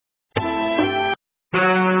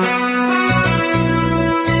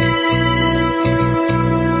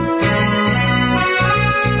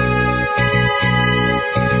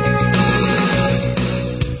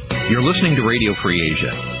listening to Radio Free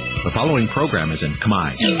Asia. The following program is in Khmer.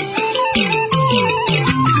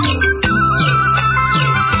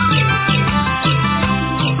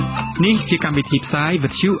 នេះជាកម្មវិធីផ្សាយវិ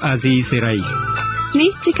ទ្យុអាស៊ីសេរី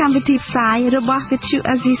នេះជាកម្មវិធីផ្សាយរបស់វិទ្យុ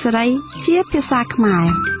អាស៊ីសេរីជាភាសាខ្មែរ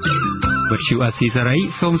វិទ្យុអាស៊ីសេរី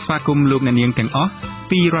សូមស្វាគមន៍លោកអ្នកនាងទាំងអស់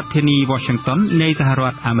ពីរដ្ឋធានី Washington នៃសហរ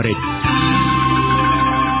ដ្ឋអាមេរិក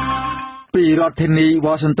ពីរដ្ឋធានី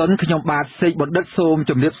Washington ខ្ញុំបាទសេកបណ្ឌិតសូម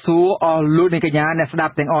ជម្រាបសួរអស់លោកអ្នកកញ្ញាអ្នកស្ដា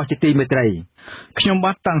ប់ទាំងអស់ជាទីមេត្រីខ្ញុំ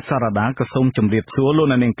បាទតាំងសារ៉ាដាក៏សូមជម្រាបសួរលោក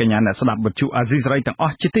អ្នកនាងកញ្ញាអ្នកស្ដាប់វិទ្យុអាស៊ីសេរីទាំងអ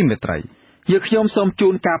ស់ជាទីមេត្រីយើងខ្ញុំសូមជូ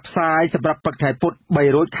នការផ្សាយសម្រាប់ព្រឹកថ្ងៃពុធ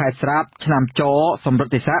3រោចខែស្រាប់ឆ្នាំចសម្រិត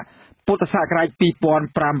ទេស័កពុទ្ធសករាជ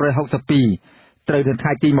2562ត្រូវនៅថ្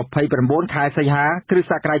ងៃទី29ខែសីហាគ្រិស្ត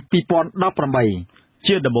សករាជ2018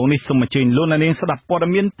ជាដំបូងនេះសូមអញ្ជើញលោកអ្នកនាងស្ដាប់ព័ត៌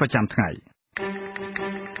មានប្រចាំថ្ងៃ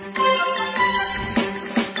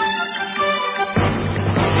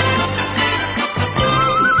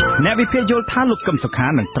អ្នកវិភាគយល់ថាលោកកឹមសុខា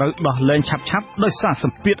នឹងត្រូវដោះលែងឆាប់ៗដោយសារស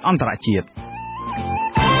ម្ពាធអន្តរជាតិ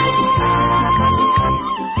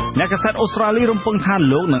អ្នកកាសែតអូស្ត្រាលីរំពឹងថា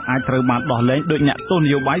លោកនឹងអាចត្រូវបានដោះលែងដោយអ្នកទស្សន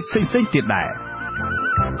យោបាយផ្សេងៗទៀតដែរ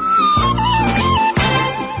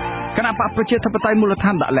គណៈបកប្រជាធិបតេយ្យមូលដ្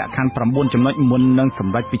ឋានដាក់លក្ខខណ្ឌ9ចំណុចមុននឹងស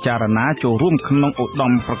ម្រេចពិចារណាចូលរួមក្នុងឧត្ត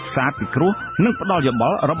មប្រឹក្សាពិគ្រោះនិងផ្ដល់យោប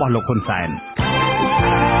ល់របស់លោកហ៊ុនសែន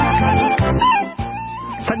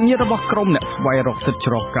សាច់ញាតិរបស់ក្រុមអ្នកស្វែងរកសិទ្ធិ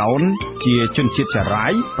ច្រកកោនជាជនជាតិចារា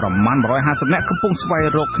យប្រមាណ150នាក់កំពុងស្វែង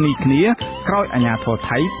រកគ្នាក្រោយអាជ្ញាធរ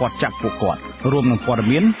ថៃព័ទ្ធចាប់ពួកគាត់រួមនឹងព័ត៌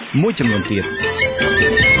មានមួយចំនួនទៀត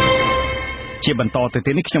ជាបន្តទៅ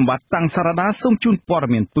ទៀតនេះខ្ញុំបាទតាំងសារ៉ាដាសូមជូនព័ត៌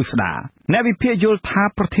មានពិស្ដាអ្នកវិភាគយល់ថា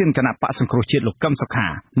ប្រធានគណៈបកសង្គ្រោះជាតិលោកកឹមសុខា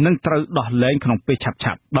នឹងត្រូវដោះលែងក្នុងពេលឆាប់ៗ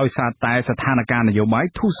ដោយសារតែស្ថានភាពនយោបាយ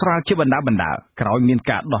ធូរស្រាលជាបណ្ដាក្រោយមាន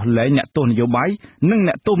ការដោះលែងអ្នកទស្សនយោបាយនិង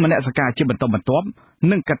អ្នកទស្សនមនសិការជាបន្តបន្ទាប់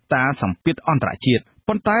និងកត្តាសម្ពាធអន្តរជាតិ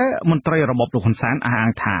ប៉ុន្តែមន្ត្រីរបបលោកហ៊ុនសែនអះអា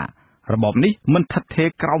ងថារបបនេះមិនឋិតថេរ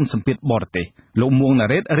ក្រោមសម្ពាធបរទេសលោកមួងណា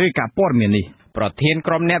រ៉េតរាយការណ៍ព័ត៌មាននេះប្រធាន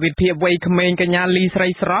ក្រុមអ្នកវិភាគវ័យក្មេងកញ្ញាលីស្រី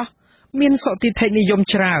ស្រស់មានសុតិធិនិយម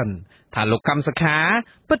ច្រើនថាលោកកឹមសុខា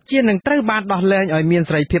ពិតជានឹងត្រូវបានដោះលែងឲ្យមាន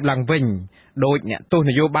សេរីភាពឡើងវិញដោយអ្នកទស្ស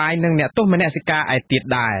នយោបាយនិងអ្នកទស្សនមនសិការឯទៀត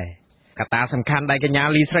ដែរកត្តាសំខាន់ដែលកញ្ញា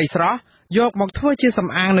លីស្រីស្រស់យកមកធ្វើជាសំ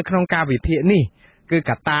អាងនៅក្នុងការវិភាគនេះគឺ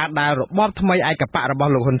កត្តាដែលរបបថ្មីឯកបករប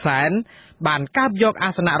ស់លោកហ៊ុនសែនបានកាប់យកអា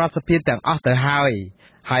សនៈរដ្ឋសភាទាំងអស់ទៅហើយ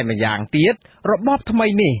ម្យ៉ាងទៀតរបបថ្មី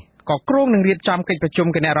នេះក៏គ្រោងនឹងរៀបចំកិច្ចប្រជុំ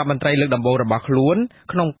គណៈរដ្ឋមន្ត្រីលើកដំបូងរបស់ខ្លួន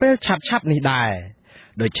ក្នុងពេលឆាប់ៗនេះដែរ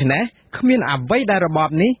ដូច្នេះគ្មានអ្វីដែលរបប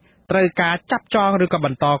នេះត្រូវការចាប់ចងឬក៏ប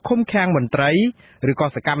ន្តឃុំឃាំងមន្ត្រីឬក៏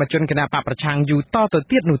សកម្មជនគណៈបកប្រឆាំងយូរតទៅ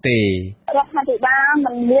ទៀតនោះទេរដ្ឋាភិបាល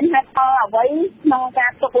មិនមានហេតុផលអ្វីក្នុងកា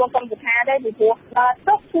រទុកលោកកឹមសុខាទេពីព្រោះដល់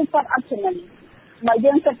ទុកគឺគាត់អត់ចំណេញបើ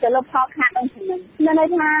យើងគិតទៅលើផលខាតនឹងចំណេញមានន័យ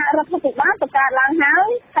ថារដ្ឋាភិបាលបង្កើតឡើងហើ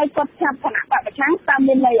យគាត់ចាប់គណៈបកប្រឆាំងតាម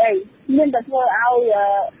មានន័យអីមានតែធ្វើឲ្យ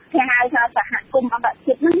គេហៅថាសហគមន៍អន្តរ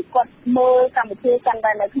ជាតិហ្នឹងគាត់មើលកម្ពុជាកាន់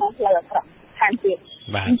តែនៅក្នុងផ្លូវអាក្រក់ថែមទៀត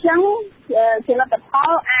អញ្ចឹងជាលទ្ធផ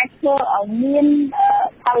លអាចធ្វើឲ្យមាន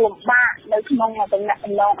ផលលំបាកនៅក្នុងតំណែង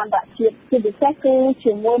អន្តរជាតិជាពិសេសគឺ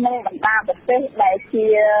ជាមួយនឹងបណ្ដាប្រទេសដែលជា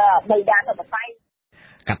បេដាធិបតេយ្យ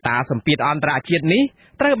កត្តាសម្ពាធអន្តរជាតិនេះ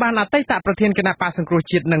ត្រូវបានអតីតប្រធានគណៈបកសង្គ្រោះ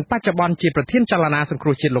ជាតិនិងបច្ចុប្បន្នជាប្រធានចលនាសង្គ្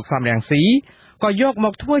រោះជាតិលោកសំរងស៊ីក៏យកម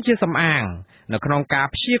កធ្វើជាសំអាងនៅក្នុងការ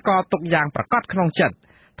ព្យាករណ៍ទុកយ៉ាងប្រកបក្នុងចិត្ត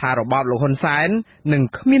ថារបបលោកហ៊ុនសែននឹង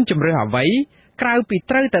គ្មានជំរឿសអ្វីក្រៅពី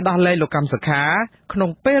ត្រូវតែដោះលែងលោកកឹមសុខាក្នុង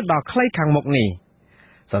ពេលដ៏ខ្លីខាងមុខនេះ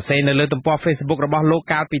សរសេរនៅលើទំព័រ Facebook របស់លោក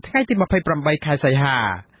កាលពីថ្ងៃទី28ខែសីហា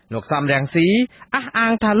លោកសំរងស៊ីអះអា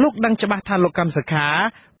ងថាលោកដឹងច្បាស់ថាលោកកឹមសុខា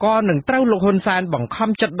ក៏នឹងត្រូវលោកហ៊ុនសែនបង្ខំ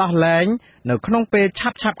ចិត្តដោះលែងនៅក្នុងពេលឆា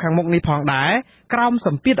ប់ខាងមុខនេះផងដែរក្រោមស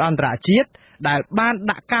ម្ពាធអន្តរជាតិដែលបាន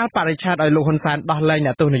ដាក់កាលបរិច្ឆេទឲ្យលោកហ៊ុនសែនដោះលែងអ្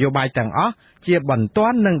នកទស្សនយោបាយទាំងអស់ជាបន្ទា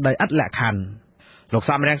ន់និងដោយឥតលក្ខខណ្ឌលោក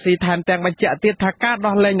សំរងស៊ីថែមទាំងបញ្ជាក់ទៀតថាការ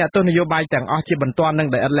ដោះលែងអ្នកទស្សនយោបាយទាំងអស់ជាបន្ទាន់និង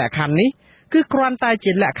ដោយឥតលក្ខខណ្ឌនេះគឺគ្រាន់តែ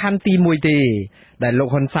ជាលក្ខខណ្ឌទី1ទេដែលលោក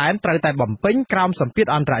ហ៊ុនសែនត្រូវតែបំពេញក្រោមសម្ពាធ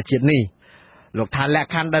អន្តរជាតិនេះលោកថាលក្ខ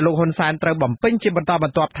ខណ្ឌដែលលោកហ៊ុនសែនត្រូវបំពេញជាបន្តប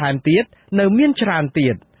ន្ទាប់ថែមទៀតនៅមានច្រើនទៀ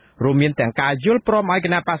តរួមមានទាំងការយល់ព្រមឲ្យគ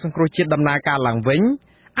ណៈបកសង្គ្រោះជាតិដំណើរការឡើងវិញ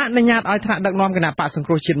អនុញ្ញាតឲ្យថ្នាក់ដឹកនាំគណៈបកសង្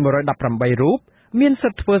គ្រោះជាតិ118រូបមានសិ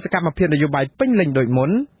ទ្ធិធ្វើសកម្មភាពនយោបាយពេញលេញដូចមុ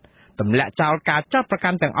នទម្លាក់ចោលការចាប់ប្រកា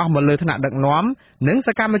ន់ទាំងអស់មកលើថ្នាក់ដឹកនាំនិងស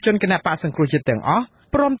កម្មជនគណៈបកសង្គ្រោះជាតិទាំងអស់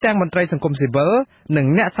ព្រមទាំងមន្ត្រីសង្គមស៊ីវិលនិង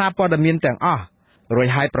អ្នកសារព័ត៌មានទាំងអស់រួច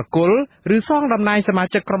ហើយប្រគល់ឬសងតំណែងសមា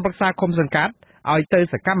ជិកក្រុមប្រឹក្សាឃុំសង្កាត់ឲ្យទៅ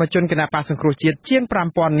សកម្មជនគណៈបកសង្គ្រោះជាតិជាង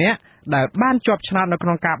 5000 នាក់ដែលបានជាប់ឆ្នោតនៅក្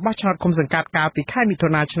នុងការបោះឆ្នោតឃុំសង្កាត់កាលពីខែមិថុ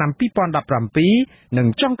នាឆ្នាំ2017និង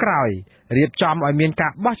ចុងក្រោយរៀបចំឲ្យមានកា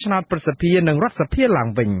របោះឆ្នោតប្រសិទ្ធភាពនិងរដ្ឋសភាឡើង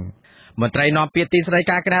វិញ មន្ត្រីនាំពាក្យទីស្តី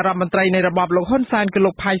ការគណៈរដ្ឋមន្ត្រីនៃរបបលោកហ៊ុនសែនគឺ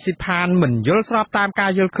លោកផៃស៊ីផានមិនយល់ស្របតាមកា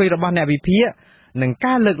រយល់ឃើញរបស់អ្នកវិភាគនិង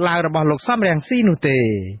ការលើកឡើងរបស់លោកសំរងស៊ីនោះទេ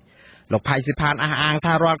លោកផៃស៊ីផានអះអាង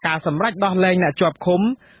ថារាល់ការសម្រេចដោះលែងអ្នកជាប់ឃុំ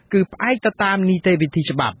គឺផ្អែកទៅតាមនីតិវិធី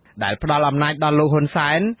ច្បាប់ដែលផ្ដល់អំណាចដល់លោកហ៊ុន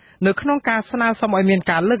សែននៅក្នុងការស្នើសុំឲ្យមាន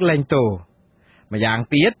ការលើកលែងទោសម្យ៉ាង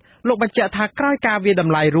ទៀតលោកបញ្ជាក់ថាក្រោយការវាយត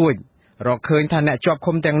ម្លៃរួចរកឃើញថាអ្នកជាប់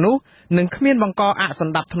ឃុំទាំងនោះនឹងគ្មានបង្កអស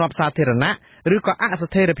ន្តិភាពសាធារណៈឬក៏អ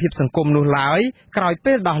ស្ថិរភាពសង្គមនោះឡើយក្រោយ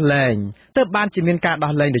ពេលដោះលែងទើបបានជាមានការ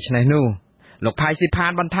ដោះលែងដូច្នេះនោះលោកផៃស៊ីផា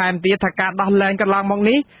នបន្ថែមទៀតថាការដោះលែងកន្លងមក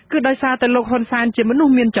នេះគឺដោយសារតែលោកហ៊ុនសែនជាមនុស្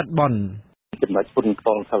សមានចិត្តបុណ្យចំណុចពុនក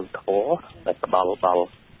ងសិលធម៌ដែលផ្ដល់ដល់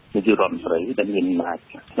នាយករដ្ឋមន្ត្រីដែលមានអំណាច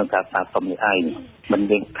ក្នុងការស្នើសុំនេះឯងមិន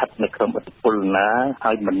មានខិតនៅក្នុងឥទ្ធិពលណា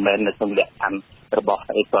ហើយមិនមែននៅក្នុងលក្ខខណ្ឌរបស់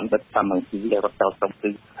អេតនបិទតាមអង្គដែលរដ្ឋចៅសំគឺ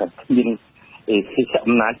មានសិទ្ធិ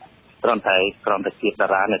អំណាចត្រឹមតែជាតា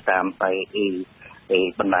រានៅតាមតែ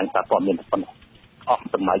បណ្ដាញសារព័ត៌មានប៉ុណ្ណោះអស់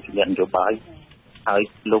សម័យជំនាញនយោបាយហើយ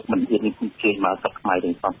លោកមិនហ៊ានជេរមកស្រុកខ្មែរ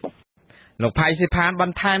ទាំងសោះលោកផៃស៊ីផានប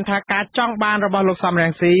ន្ថែមថាការចង់បានរបស់លោកសំរ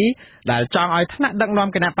ងស៊ីដែលចង់ឲ្យថ្នាក់ដឹកនាំ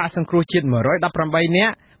គណៈបកសង្គ្រោះជាតិ118នា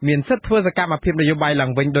ក់មានសិទ្ធិធ្វើសកម្មភាពនយោបាយឡើ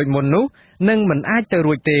ងវិញដូចមុននោះនឹងមិនអាចទៅ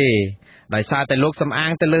រួចទេដោយសារតែលោកសំអា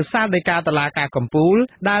ងទៅលើសាលដីកាតុលាការកំពូល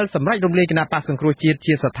ដែលសម្រេចរំលាយគណៈបកសង្គ្រោះជាតិ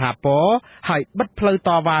ជាស្ថាពរហើយបិទផ្លូវត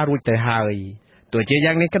វ៉ារួចទៅហើយទោះជា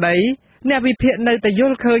យ៉ាងនេះក្តីអ្នកវិភាគនៅតែយ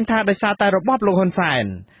ល់ឃើញថាដោយសារតែរបបលោកហ៊ុនសែន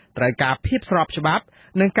ត្រូវការភាពស្របច្បាប់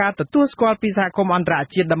និងការទទួលស្គាល់ពីសហគមន៍អន្តរ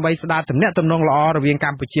ជាតិដើម្បីស្ដារទំនាក់ទំនងល្អរវាងក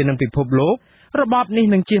ម្ពុជានិងពិភពលោករបបនេះ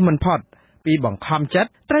នឹងជៀសមិនផុតពីបង្ខំចិត្ត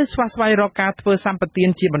ត្រូវស្វែងរកការធ្វើសម្បទាន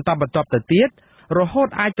ជាបន្តបន្ទាប់ទៅទៀតរហូត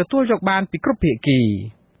អាចទទួលយកបានពីគ្រប់ភាគី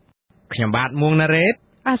ខ្ញុំបាទមួងណារ៉េត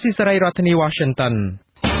អាស៊ីសេរីរដ្ឋធានី Washington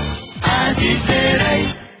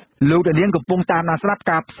លោកដានៀងកំពុងតាមដានស្ដាប់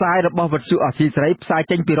ការផ្សាយរបស់វិទ្យុអាស៊ីសេរីផ្សាយ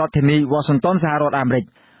ចេញពីរដ្ឋធានី Washington សហរដ្ឋអាមេរិក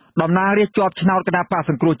តំណាងរាជជាប់ឆ្នោតគណៈបក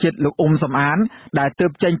សង្គ្រោះជាតិលោកអ៊ុំសំអានដែលទើ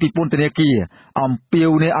បចេញពីពន្ធនាគារអំពាវ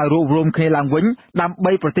នាវឲ្យរួបរวมគ្នាឡើងវិញដើម្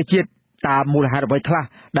បីប្រទេសជាតិតាមមូលហេតុអ្វីខ្លះ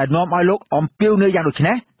ដែលនាំឲ្យលោកអំពាវនាវយ៉ាងដូច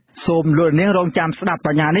នេះសូមលោកនាងរងចាំស្ដាប់ប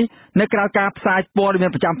ញ្ញានេះនៅក្រៅការផ្សាយព័ត៌មាន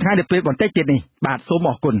ប្រចាំថ្ងៃនាពេលបន្តិចទៀតនេះបាទសូម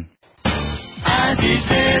អរគុណ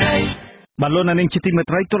បាទលោកនាងជាទីមេ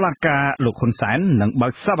ត្រីតុលាការលោកហ៊ុនសែននឹងបើ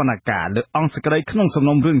កសវនកម្មលើអង្គសេចក្តីក្នុងសំ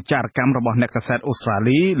ណុំរឿងចារកម្មរបស់អ្នកកាសែតអូស្ត្រា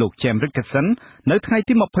លីលោក James Richardson នៅថ្ងៃ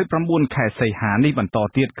ទី29ខែសីហានេះបន្ត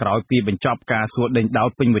ទៀតក្រោយពីបញ្ចប់ការសួរដេញដោល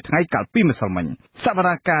ពេញមួយថ្ងៃកាលពីម្សិលមិញសវន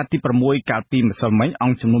កម្មទី6កាលពីម្សិលមិញអ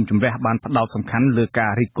ង្គជំនុំជម្រះបានផ្ដោតសំខាន់លើកា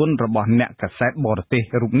ររិះគន់របស់អ្នកកាសែតបរទេស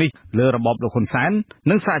រូបនេះលើរបបលោកហ៊ុនសែន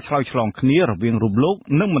និងសារឆ្លើយឆ្លងគ្នារវាងរូបលោក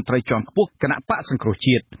និងមន្ត្រីជាន់ខ្ពស់គណៈបកសង្គ្រោះ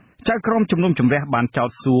ជាតិចៅក្រមជំនុំជម្រះបានចោទ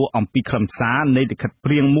សួរអំពីខ្លឹមសារនៃលិខិត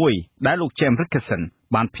ព្រាងមួយដែលលោក James Richardson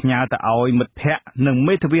បានផ្ញើទៅឲ្យមិត្តភ័ក្តិនិង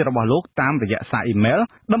មេធាវីរបស់លោកតាមរយៈសារអ៊ីមែល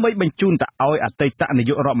ដើម្បីបញ្ជូនទៅឲ្យអតីតនា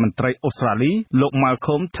យករដ្ឋមន្ត្រីអូស្ត្រាលីលោក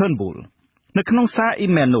Malcolm Turnbull នៅក្នុងសារអ៊ី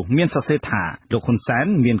មែលនោះមានសរសេរថាលោកហ៊ុនសែន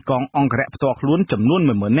មានកងអង្គរៈផ្ទាល់ខ្លួនចំនួន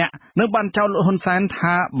 10000 នាក់នៅបានចោទលោកហ៊ុនសែន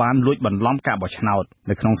ថាបានលួចបន្លំការបោះឆ្នោត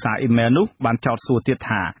នៅក្នុងសារអ៊ីមែលនោះបានចោទសួរទៀត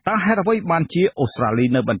ថាតើហេតុអ្វីបានជាអូស្ត្រាលី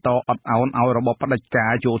នៅបន្តអត់ឱនឲ្យរបបផ្ដាច់កា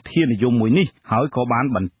រយោធានិយមមួយនេះហើយក៏បាន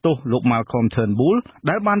បន្ទោសលោក Malcolm Turnbull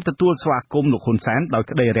ដែលបានទទួលស្វាគមន៍លោកហ៊ុនសែនដោយ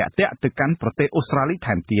ក្តីរាក់ទាក់ទៅកាន់ប្រទេសអូស្ត្រាលី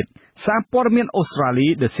ថែមទៀតសារព័ត៌មានអូស្ត្រាលី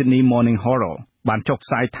The Sydney Morning Herald បានចុះផ្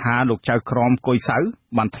សាយថាលោកចៅក្រមគុយសៅ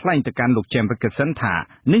បានថ្លែងទៅកាន់លោក James Richardson ថា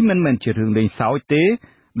នេះមិនមែនជារឿងលេងសើចទេ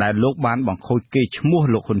ដែលលោកបានបង្ខូចកេរ្តិ៍ឈ្មោះ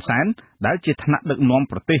លោកហ៊ុនសែនដែលជាថ្នាក់ដឹកនាំ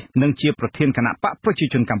ប្រទេសនិងជាប្រធានគណៈបកប្រជា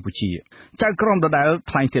ជនកម្ពុជាចៅក្រមដដែល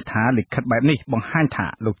ថ្លែងទៀតថាលិខិតបែបនេះបង្ហាញថា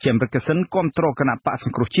លោក James Richardson គាំទ្រគណៈបកស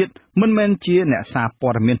ង្គ្រោះជាតិមិនមែនជាអ្នកសារព័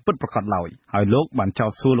ត៌មានពិតប្រាកដឡើយហើយលោកបានចោ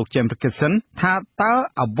ទសួរលោក James Richardson ថាតើ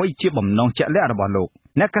អ្វីជាបំណងជាក់លាក់របស់លោក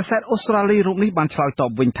អ្នកកាសែតអូស្ត្រាលីរូបនេះបានឆ្លើយត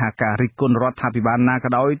បវិញថាការរិះគន់រដ្ឋាភិបាលណាក៏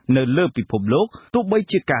ដោយនៅលើពិភពលោកទោះបី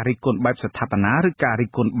ជាការរិះគន់បែបស្ថាបនាឬការរិះ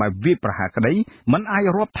គន់បែបវាយប្រហារក្តីមិនអាច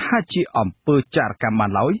រាប់ថាជាអំពើចារកម្មបា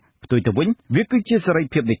នឡើយផ្ទុយទៅវិញវាគឺជាសេរី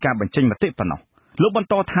ភាពនៃការបញ្ចេញមតិប៉ុណ្ណោះលោកបន្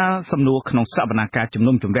តថាសំណួរក្នុងសវនកម្មជំ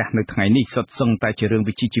នុំជម្រះនៅថ្ងៃនេះសុទ្ធសឹងតែជារឿង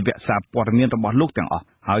វិជ្ជាជីវៈសារព័ត៌មានរបស់លោកទាំងអស់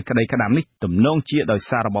ហើយក្តីក្តាមនេះទំនងជាដោយ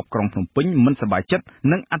សាររបបក្រុងភ្នំពេញមិនសប្បាយចិត្ត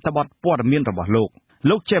នឹងអត្ថបទព័ត៌មានរបស់លោ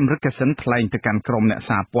ក James Richardson ថ្លែងទៅកាន់ក្រុមអ្នក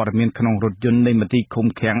សារព័ត៌មានក្នុងរថយន្តនៃមន្ទីរឃុំ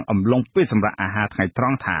ឃាំងអំឡុងពេលសម្រាប់អាហារថ្ងៃត្រ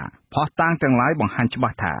ង់ថាផុសតាងទាំងឡាយបង្ហាញច្បា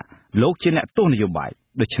ស់ថាលោកជាអ្នកទោសនយោបាយ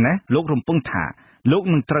ដូច្នេះលោករំពឹងថាលោក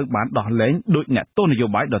នឹងត្រូវបានដោះលែងដោយអ្នកទោសនយោ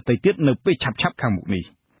បាយដទៃទៀតនៅពេលឆាប់ៗខាងមុខនេះ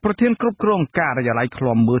ប្រធានគ្រប់គ្រងការិយាល័យឃ្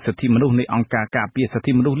លាំមើលសិទ្ធិមនុស្សនៃអង្គការការពារសិទ្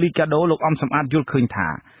ធិមនុស្សលីកាដូលោកអំសំអាតយល់ឃើញថា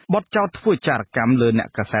បទចោទធ្វើចារកម្មលើអ្នក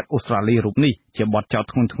កាសែតអូស្ត្រាលីរូបនេះជាបទចោទ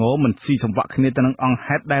ធ្ងន់ធ្ងរមិនស៊ីសង្វាក់គ្នាទៅនឹងអង្គ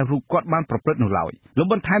ហេតុដែលរូបគាត់បានប្រព្រឹត្តនោះឡើយលោក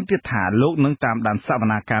បន្ថែមទៀតថាលោកនឹងតាមដានសវ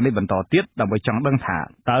នាការនេះបន្តទៀតដើម្បីចង់ដឹងថា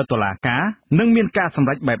តើតុលាការនឹងមានការសម្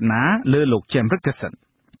រេចបែបណាលើលោក James Richardson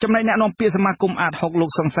ចំណែកអ្នកនាំពាក្យសមាគមអាត6លោក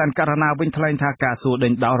សង្សានករណាវិញថ្លែងថាការសួរដេ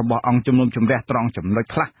ញដោលរបស់អង្គជំនុំជម្រះត្រង់ចំណុច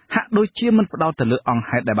ខ្លះហាក់ដូចជាមិនផ្ដោតទៅលើអង្គ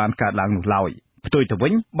ហេតុដែលបានកើតឡើងនោះឡើយផ្ទុយទៅវិ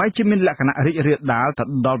ញបែរជាមានលក្ខណៈរីករាលដាលទៅ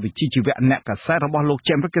ដល់វិជ្ជាជីវៈអ្នកកាសែតរបស់លោក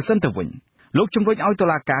James Richardson ទៅវិញលោកជំរុញឲ្យតុ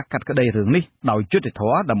លាការកាត់ក្តីរឿងនេះដោយយុត្តិធ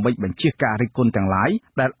ម៌ដើម្បីបញ្ជៀសការរិះគន់ទាំងឡាយ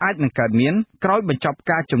ដែលអាចនឹងកើតមានក្រោយបញ្ចប់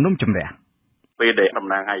ការជំនុំជម្រះពេលដែលតំ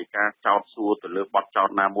ណាងឯកការចោទសួរទៅលើបទចោទ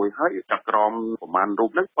ណាមួយហើយចក្រមប្រមាណរូ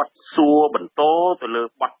បហ្នឹងគាត់សួរបន្តទៅលើ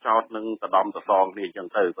បទចោទនឹងដដំដសងនេះអញ្ចឹង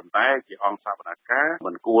ទៅប៉ុន្តែជាអង្គសវនាការ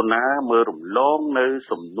មិនគួរណាមើលរំលងនៅ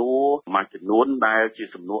សំណួរមួយចំនួនដែលជា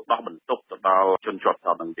សំណួរដោះបន្ទុកទៅដល់ជនជាប់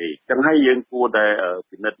ចោទហ្នឹងទេអញ្ចឹងហើយយើងគួរតែ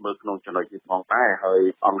ពិនិត្យមើលក្នុងចំណុចនេះផងដែរហើយ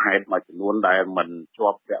អង្គហេតុមួយចំនួនដែលមិនជា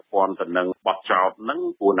ប់ពាក់ព័ន្ធទៅនឹងបទចោទហ្នឹង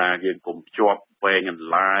គួរណាយើងកុំជាប់វែងអន្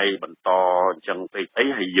លាយបន្តអញ្ចឹងពេកអី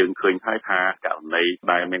ហើយយើងឃើញហើយថាករណី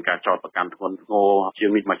ដែលមានការចោទប្រកាន់ធ្ងន់ធ្ងរជា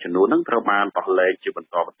ងនេះមួយចំនួនហ្នឹងត្រូវបានដោះលែងជាបន្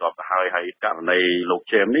តទៅហើយករណីលោក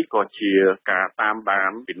James នេះក៏ជាការតាមដា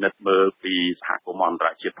នពិនិត្យមើលពីសហគមន៍អន្តរ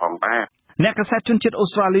ជាតិផងដែរអ្នកកាសែតជនជាតិអូ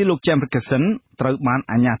ស្ត្រាលីលោក James Richardson ត្រូវបាន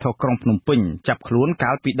អាជ្ញាធរក្រុងភ្នំពេញចាប់ខ្លួន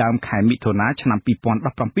កាលពីដើមខែមិថុនាឆ្នាំ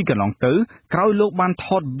2017កន្លងទៅក្រោយលោកបានថ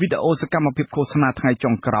តវីដេអូសកម្មភាពឃោសនាថ្ងៃ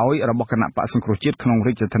ចុងក្រោយរបស់គណៈបក្សសង្គ្រោះជាតិក្នុង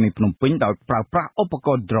រាជធានីភ្នំពេញដោយប្រើប្រាស់ឧបក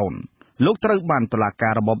រណ៍ drone លោកត្រូវបានតុលាកា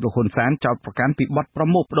ររបបលោកហ៊ុនសែនចោទប្រកាន់ពីបទប្រ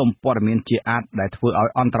មូលផ្តុំព័ត៌មានជាអាតដែលធ្វើឲ្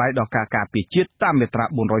យអន្តរាយដល់ការការពារជាតិតាមមាត្រា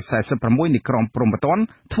446នៃក្រមព្រហ្មទណ្ឌ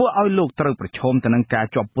ធ្វើឲ្យលោកត្រូវប្រឈមទៅនឹងការ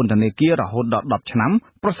ជាប់ពន្ធនាគាររហូតដល់10ឆ្នាំ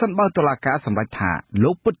ប្រសិនបើតុលាការសម្រេចថា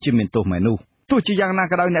លោកពិតជាមានទោសមែននោះទោះជាយ៉ាងណា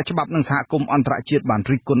ក៏ដោយអ្នកច្បាប់និងសហគមន៍អន្តរជាតិបាន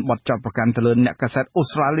រិះគន់បទចោទប្រកាន់ទៅលើអ្នកកាសែតអូ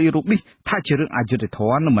ស្ត្រាលីរូបនេះថាជារឿងអយុត្តិធ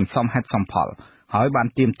ម៌និងមិនសមហេតុសមផលហើយបាន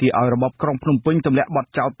ទាមទារឲ្យរបបក្រុងភ្នំពេញទម្លាក់បទ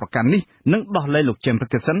ចោទប្រកាន់នេះនិងដោះលែងលោក James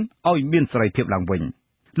Richardson ឲ្យមានសេរីភាពឡើងវិញ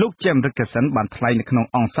លោក James Richardson បានថ្លែងនៅក្នុង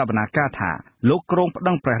អង្គសវនាការថាលោកគ្រងប្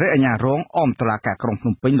តឹងព្រះរាជអាជ្ញារងអមតុលាការក្រុងភ្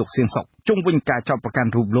នំពេញលោកសៀងសុកជុំវិញការចោទប្រកាន់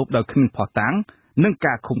រូបលោកដោយគ្មានភស្តុតាងនិង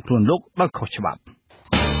ការឃុំខ្លួនលោកដោយខុសច្បាប់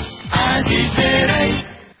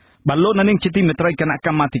បាទលោកនាងជាទីមេត្រីគណៈក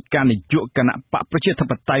ម្មាធិការនយោបាយគណៈបកប្រជាធិ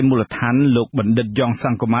បតេយ្យមូលដ្ឋានលោកបណ្ឌិតយ៉ងស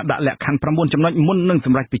ង្គមាដាក់លក្ខខណ្ឌ9ចំណុចមុននឹងស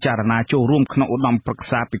ម្រេចពិចារណាចូលរួមក្នុងឧត្តមប្រឹក្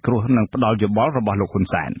សាពិគ្រោះនិងផ្ដល់យោបល់របស់លោកហ៊ុន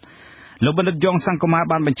សែនលោកបណ្ឌិតយ៉ងសង្គមា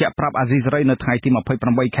បានបញ្ជាក់ប្រាប់អាស៊ីសេរីនៅថ្ងៃទី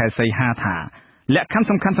28ខែសីហាថាលក្ខខណ្ឌ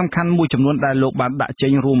សំខាន់មួយចំនួនដែលលោកបានដាក់ចេ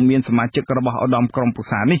ញរួមមានសមាជិករបស់ឧត្តមក្រុមប្រឹ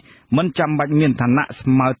ក្សានេះមិនចាំបាច់មានឋានៈស្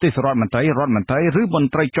មើទេសរដ្ឋមន្ត្រីឬមន្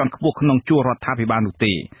ត្រីជាន់ខ្ពស់ក្នុងជួររដ្ឋាភិបាលនោះ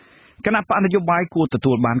ទេគណៈបកនយោបាយគួរទ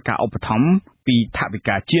ទួលបានការឧបត្ថម្ភពីថវិ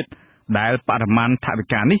កាជាតិដែលបរិមាណថវិ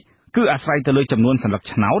កានេះគឺអាស្រ័យទៅលើចំនួនសន្លឹក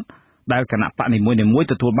ឆ្នោតដែលគណៈបកនីមួយៗ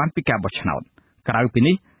ទទួលបានពីការបោះឆ្នោតក្រៅពី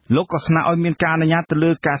នេះលោកក៏ស្នើឲ្យមានការអនុញ្ញាតទៅ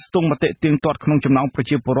លើការស្ទង់មតិទៀងទាត់ក្នុងចំណោមប្រ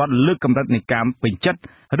ជាពលរដ្ឋលើកកម្រិតនៃការពេញចិត្ត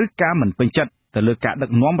ឬការមិនពេញចិត្តទៅលើការដឹក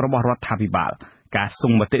នាំរបស់រដ្ឋាភិបាលការស្ទ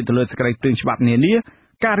ង់មតិទៅលើសេចក្តីព្រាងច្បាប់នានា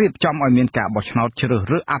ការរៀបចំឲ្យមានការបោះឆ្នោតជ្រើស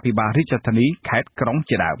រើសអភិបាលរាជធានីខេត្តក្រុង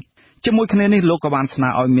ជាដើមជាមួយគ្នានេះលោកក៏បានស្នើ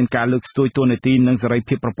ឲ្យមានការលើកស្ទួយតួនាទីនិងសេរី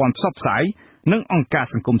ភាពប្រព័ន្ធផ្សព្វផ្សាយនិងអង្គការ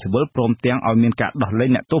សង្គមស៊ីវិលព្រមទាំងឲ្យមានការដោះលែង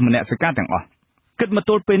អ្នកទោសមនសិការទាំងអស់គិតមក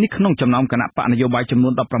ទល់ពេលនេះក្នុងចំណោមគណៈបកនយោបាយចំនួ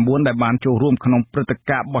ន19ដែលបានចូលរួមក្នុងព្រឹត្តិ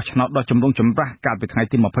ការណ៍បោះឆ្នោតដ៏ចម្រូងចម្រាសកាលពីថ្ងៃ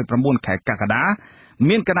ទី29ខែកក្កដា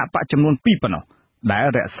មានគណៈបកចំនួន2ប៉ុណ្ណោះដែល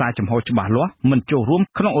រក្សាចំហច្បាស់លាស់មិនចូលរួម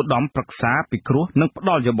ក្នុងឧត្តមប្រឹក្សាពិគ្រោះនិងផ្ដ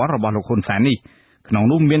ល់យោបល់របស់លោកហ៊ុនសែននេះក្នុង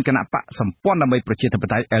នោះមានគណៈបកសម្ព័ន្ធដើម្បីប្រជាធិប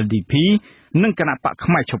តេយ្យ LDP និងគណៈបក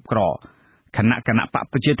ខ្មែរឈប់ក្រគណៈបក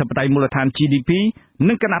ប្រជាធិបតេយ្យមូលដ្ឋាន GDP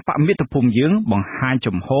និងគណៈបកមាតុភូមិយើងបង្ហាញ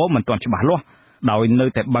ចំហមិនទាន់ច្បាស់លាស់ដោយនៅ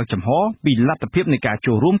តែបើកចំហពីលទ្ធភាពនៃការ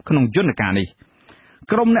ចូលរួមក្នុងយន្តការនេះ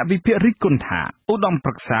ក្រុមអ្នកវិភាគរិះគន់ថាឧត្តមប្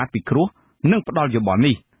រឹក្សាពិគ្រោះនិងផ្ដល់យោបល់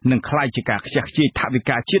នេះនឹងក្លាយជាការខ្ជះខ្ជាយថវិ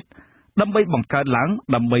កាជាតិដើម្បីបង្កើតឡើង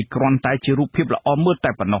ដើម្បីគ្រាន់តែជារូបភាពល្អមើល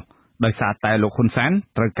តែប៉ុណ្ណោះដោយសារតែលោកហ៊ុនសែន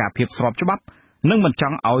ត្រូវការភាពស្របច្បាប់និងមិនច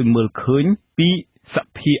ង់ឲ្យមើលឃើញពីស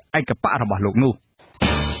ភាឯកបៈរបស់លោកនោះ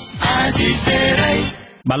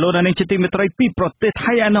បាទលោកនាងជាទីមេត្រីពីប្រទេស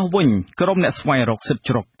ថៃឯណោះវិញក្រុមអ្នកស្វែងរកសិទ្ធិ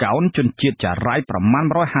ជ្រកកោនជនជាតិចារាយប្រមាណ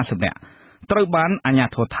150នាក់ត្រូវបានអាជ្ញា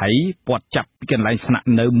ធរថៃពាត់ចាប់ពីកន្លែងស្នាក់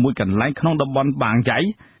នៅមួយកន្លែងក្នុងតំបន់បាងយ៉ៃ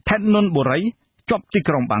ខេត្តនន្ទបុរីជាប់ទី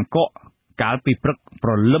ក្រុងបាងកកកាលពីព្រឹកព្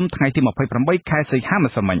រលឹមថ្ងៃទី28ខែសីហា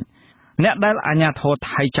ម្សិលមិញអ្នកដែលអាជ្ញាធរ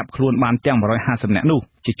ថៃចាប់ខ្លួនបានទាំង150នាក់នោះ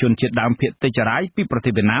ជាជនជាតិដើមភាគតិចចារាយពីប្រទេ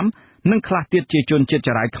សវៀតណាមនិងខ្លះទៀតជាជនជាតិ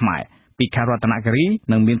ចារាយខ្មែរពីខេត្តរតនគិរី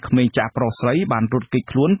និងមានក្មេងចាស់ប្រុសស្រីបានរត់គេច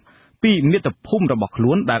ខ្លួន ពីមាតុភូមិរបស់ខ្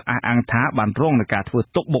លួនដែលអះអាងថាបានរងនឹងការធ្វើ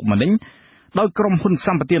ទុកបុកម្នេញដោយក្រុមហ៊ុនស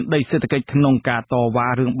ម្បទានដីសេដ្ឋកិច្ចក្នុងការតវ៉ា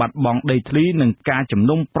រឿងបាត់បង់ដីធ្លីនិងការជំ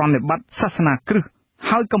នុំប្រណិប័តសាសនាគ្រឹះ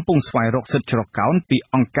ហើយកំពុងស្វែងរកសិទ្ធិជ្រកកោនពី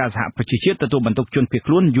អង្គការសហប្រជាជាតិទទួលបន្ទុកជនភៀស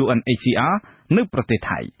ខ្លួន UNHCR នៅប្រទេស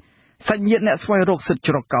ថៃសាច់ញាតិអ្នកស្វែងរកសិទ្ធិ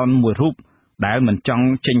ជ្រកកោនមួយរូបដែលមិនចង់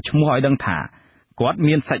ចេញឈ្មោះឲ្យដឹងថាគាត់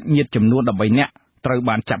មានសាច់ញាតិចំនួន13នាក់ត្រូវ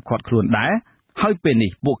បានចាប់ឃាត់ខ្លួនដែរហើយពេល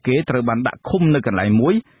នេះពួកគេត្រូវបានដាក់ឃុំនៅកន្លែងមួ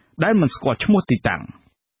យដែលមិនស្គាល់ឈ្មោះទីតាំង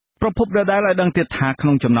ប្រពន្ធដដែលឲ្យដឹងទៀតថាក្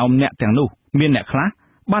នុងចំណោមអ្នកទាំងនោះមានអ្នកខ្លះ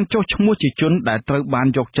បានចុះឈ្មោះជាជនដែលត្រូវបាន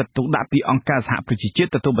យកចិត្តទុកដាក់ពីអង្គការសហប្រជាជាតិ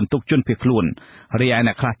ទទួលបន្ទុកជនភៀសខ្លួនរីឯ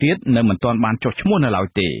អ្នកខ្លះទៀតនៅមិនទាន់បានចុះឈ្មោះនៅឡើយ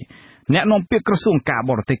ទេអ្នកនាំពាក្យក្រសួងការ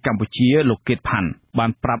បរទេសកម្ពុជាលោកកេតផាន់បាន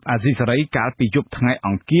ប្រាប់អាស៊ីសេរីកាលពីយប់ថ្ងៃអ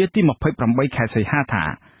ង្គារទី28ខែសីហាថា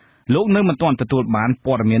លោកនៅមិនទាន់ទទួលបាន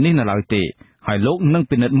ព័ត៌មាននេះនៅឡើយទេហើយលោកនឹង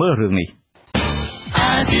ពិនិត្យមើលរឿងនេះ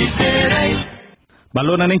បាទ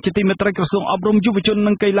លោកនាងជាទីមេត្រីក្រសួងអប់រំយុវជន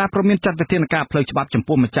និងកីឡាប្រមានចាត់វិធានការផ្លូវច្បាប់ចំ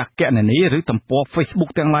ពោះម្ចាស់គណនីឬទំព័រ Facebook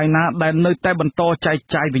ទាំងឡាយណាដែលនៅតែបន្តចែក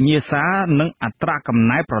ចាយវិញ្ញាសានិងអត្រាកំ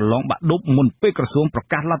ណែប្រឡងបាក់ឌុបមុនពេលក្រសួងប្រ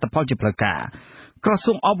កាសលទ្ធផលជាផ្លូវការក្រ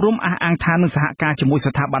សួងអប់រំអះអាងថានឹងសហការជាមួយ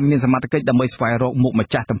ស្ថាប័នមានសមត្ថកិច្ចដើម្បីស្វែងរកមុខម្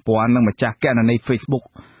ចាស់ទំព័រនិងម្ចាស់គណនី Facebook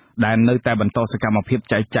ដែលនៅតែបន្តសកម្មភាព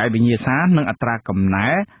ចែកចាយវិញ្ញាសានិងអត្រាកំណែ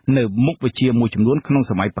នៅមុខវិជ្ជាមួយចំនួនក្នុង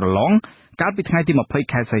សម័យប្រឡងកាលពីថ្ងៃទី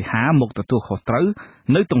20ខែសីហាមកទទួលខុសត្រូវ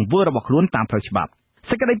នៅទង្វើរបស់ខ្លួនតាមផ្លូវច្បាប់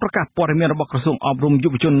សេចក្តីប្រកាសព័ត៌មានរបស់ក្រសួងអប់រំយុ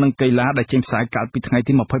វជននិងកីឡាដែលចេញផ្សាយកាលពីថ្ងៃ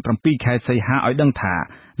ទី27ខែសីហាឲ្យដឹងថា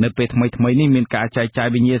នៅពេលថ្មីៗនេះមានការចែកចាយ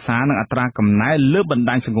វិញ្ញាសានិងអត្រាកំណែលើបណ្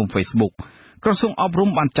ដាញសង្គម Facebook ក្រសួងអប់រំ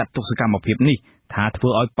បានចាត់ទុកសកម្មភាពនេះថាធ្វើ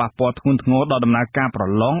ឲ្យប៉ះពាល់ធ្ងន់ធ្ងរដល់ដំណើរការប្រ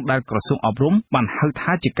ឡងដែលក្រសួងអប់រំបានហៅ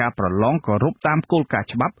ថាជាការប្រឡងគោរពតាមគោលការណ៍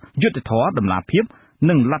ច្បាប់យុត្តិធម៌តម្លាភាព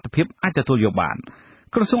និងលទ្ធភាពអាចទទួលយកបាន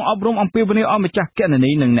ក្រសួងអប់រំអំពាវនាវឲ្យម្ចាស់គណ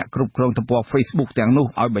នីនិងអ្នកគ្រប់គ្រងទំព័រ Facebook ទាំងនោះ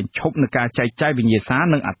ឲ្យបញ្ឈប់នឹងការចែកចាយវិញ្ញាសា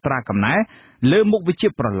និងអត្រាកំណែលើមុខវិជ្ជា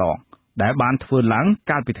ប្រឡងដែលបានធ្វើឡើង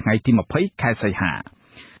កាលពីថ្ងៃទី20ខែសីហា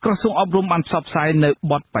ក្រសួងអប់រំបានផ្សព្វផ្សាយនៅ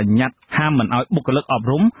បទបញ្ញត្តិហាមមិនឲ្យបុគ្គលិកអប់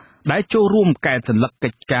រំដែលចូលរួមកែសន្លឹកកិ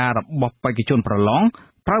ច្ចការរបស់បេក្ខជនប្រឡង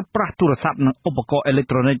ប្រើប្រាស់ទូរស័ព្ទនិងឧបករណ៍អេឡិច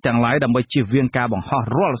ត្រូនិកទាំងឡាយដើម្បីជៀសវាងការបង្ហោះ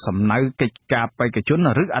រាល់សំណៅកិច្ចការបេក្ខជន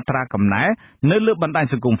ឬអត្រាកំណែនៅលើបណ្ដាញ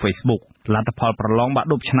សង្គម Facebook លទ្ធផលប្រឡងបាក់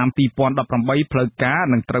ឌុបឆ្នាំ2018ផ្លូវការ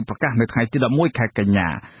នឹងត្រូវប្រកាសនៅថ្ងៃទី11ខែកញ្ញា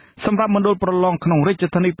សម្រាប់មណ្ឌលប្រឡងក្នុងរាជ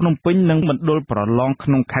ធានីភ្នំពេញនិងមណ្ឌលប្រឡងក្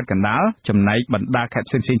នុងខេត្តកណ្ដាលចំណែកបណ្ដាខេត្ត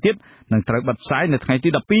ផ្សេងៗទៀតនឹងត្រូវបិទផ្សាយនៅថ្ងៃទី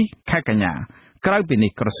12ខែកញ្ញាក្រៅពី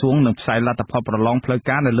នេះក្រសួងនឹងផ្សាយលទ្ធផលប្រឡងផ្លូវ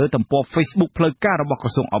ការនៅលើទំព័រ Facebook ផ្លូវការរបស់ក្រ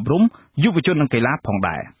សួងអប់រំយុវជននិងកីឡាផង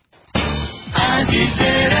ដែរ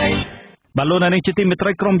បាទលោកនាងជាទីមេត្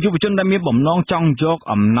រីក្រុមយុវជនដែលមានបំណងចង់យក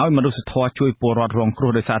អំណោយមនុស្សធម៌ជួយពលរដ្ឋរងគ្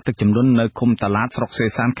រោះដោយសារទឹកជំនន់នៅឃុំតាឡាតស្រុកសេ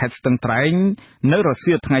សានខេត្តស្ទឹងត្រែងនៅរ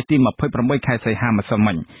សៀលថ្ងៃទី28ខែសីហាម្សិល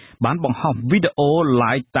មិញបានបង្ហោះវីដេអូ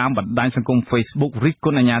live តាមបណ្ដាញសង្គម Facebook រិះគ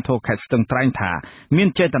ន់អាជ្ញាធរខេត្តស្ទឹងត្រែងថាមាន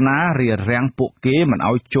ចេតនារារាំងពួកគេមិន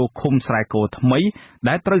ឲ្យចូលឃុំស្រែគោថ្មី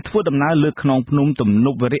ដែលត្រូវធ្វើដំណើរលើខ្នងភ្នំទំន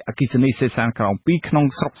ប់វារីអគ្គិសនីសេសានក្រោម2ក្នុង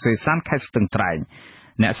ស្រុកសេសានខេត្តស្ទឹងត្រែង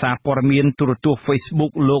អ្នកសារព័ត៌មានទូរទស្សន៍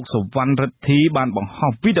Facebook លោកសវណ្ណរិទ្ធីបានបង្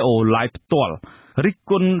ហោះវីដេអូ live ផ្ទាល់រិះ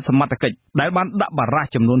គន់សមត្ថកិច្ចដែលបានដាក់បារះ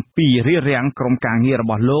ចំនួន2រារាំងក្រុមការងាររ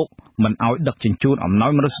បស់លោកមិនឲ្យដឹកជញ្ជូនអំណោ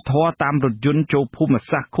យមនុស្សធម៌តាមរថយន្តចូលភូមិ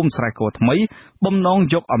សាស្ត្រឃុំស្រែគោថ្មីបំណង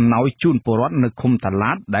យកអំណោយជូនពលរដ្ឋនៅឃុំតា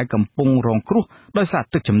ឡាតដែលកំពុងរងគ្រោះដោយសារ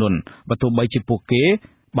ទឹកជំនន់បើទោះបីជាពួកគេ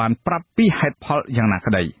បានប្រាប់ពីហេតុផលយ៉ាងណា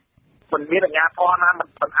ក្តីមិនមានអាជ្ញាធរណាមិន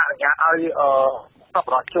អនុញ្ញាតឲ្យស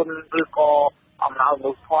ប្បុរសជនឬក៏អំណោយម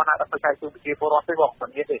នុស្សធម៌ណាដល់ប្រជាជនប្រជាពលរដ្ឋទេបងមិន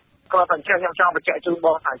មានទេគាត់តែខ្ញុំចង់បញ្ជាក់ជូនប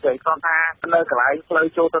ងថាជ័យគ្រាន់ថានៅកន្លែងផ្លូវ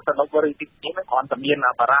ចូលទៅទំនប់វារីទីនេះគ្រាន់តែមាន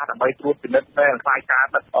បារះដើម្បីត្រួតពិនិត្យតែខ្សែការ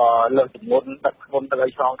ដឹកលើកចំនួនដឹកធ្ងន់ទៅឲ្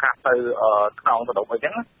យឆ្លងកាត់ទៅក្នុងទំនប់អីចឹ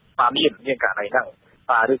ងបាទមានករណីហ្នឹង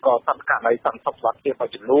បាទឬក៏សន្តិករណីសន្តិសុខសុខភាពមួយ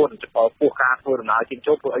ចំនួនពោះការធ្វើដំណើរជិះ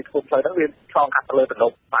ចូលធ្វើអីធ្វើផ្លូវហ្នឹងវាឆ្លងកាត់ទៅលើទំន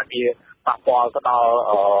ប់បាទវាប៉ះពាល់ទៅដល់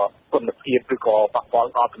គុណភាពឬក៏ប៉ះពាល់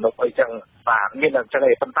ដល់ទំនប់អីចឹងបាទមានតែចឹង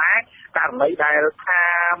ឯងប៉ុន្តែករណីដែលថា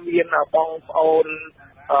មានបងប្អូន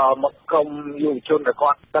មកក្រុមយុវជនដែល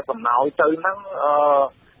គាត់ដឹកអំណោយទៅហ្នឹង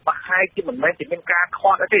ប្រហែលជាមិនមែនជាមានការ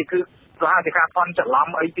ខាត់ទេគឺថាជាការផន់ច្រឡំ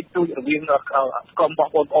អីតិចតួចរវាងក្រុមបង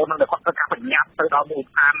ប្អូនហ្នឹងដែលគាត់ធ្វើការបញ្ញត្តិទៅដល់មូល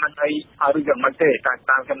ដ្ឋានហ្នឹងអីហើយឬយ៉ាងម៉េចទេ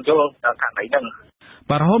តាមខ្ញុំយល់ករណីហ្នឹង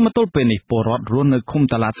បាទរហូតមកទល់ពេលនេះពលរដ្ឋរស់នៅឃុំ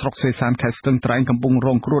តាឡាតស្រុកសេសានខេត្តស្ទឹងត្រែងកំពុងរ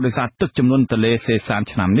ងគ្រោះដោយសារទឹកជំនន់ទន្លេសេសាន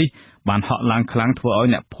ឆ្នាំនេះបានហក់ឡើងខ្លាំងធ្វើឲ្យ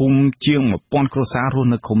អ្នកភូមិជាង1000គ្រួសាររស់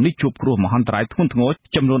នៅឃុំនេះជួបគ្រោះមហន្តរាយធ្ងន់ធ្ងរ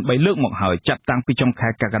ចំនួន3លើកមកហើយចាប់តាំងពីចុងខែ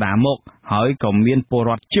កក្កដាមកហើយក៏មានពល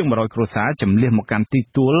រដ្ឋជាង100គ្រួសារជម្លៀសមកកាន់ទី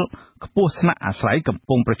ទួលខ្ពស់ស្នាក់អាស្រ័យកំ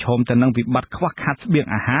ពុងប្រឈមទៅនឹងវិបត្តិខ្វះខាតស្បៀង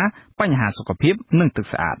អាហារបញ្ហាសុខភាពនិងទឹក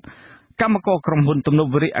ស្អាត កម្មករក្រុមហ៊ុនទំនប់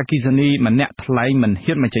វារីអគ្គិសនីម្នាក់ថ្លែងមិន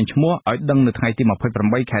ហ៊ានបញ្ចេញឈ្មោះឲ្យដឹងនៅថ្ងៃទី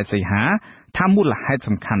28ខែសីហាថាមូលហេតុ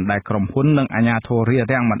សំខាន់ដែលក្រុមហ៊ុននិងអាជ្ញាធររា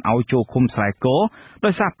រាំងមិនឲ្យចូលឃុំស្រែគរដោ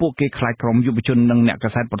យសារពួកគេខ្លាចក្រុមយុវជននិងអ្នកកា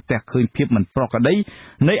សែតប្រទះឃើញភាពមិនប្រក្រតី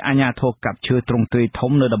នៃអាជ្ញាធរកាប់ឈើទ្រង់ទ្រាយ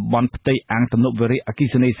ធំនៅតំបន់ផ្ទៃអាងទំនប់វារីអគ្គិ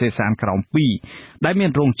សនីសេសានក្រោម2ដែលមា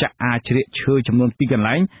នរោងចក្រអាចជ្រៀកឈើចំនួន2កន្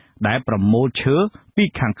លែងដែលប្រមូលឈើពី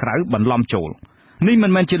ខាងក្រៅបន្លំចូលនេះមិ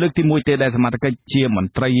នមែនជាលើកទី1ទេដែលសមាជិកជាមន្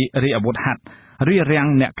ត្រីរាជអាវុធហត្ថរារាំង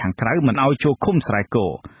អ្នកខាងក្រៅមិនឲ្យចូលឃុំស្រែគ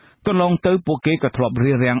រកន្លងទៅពួកគេក៏ធ្លាប់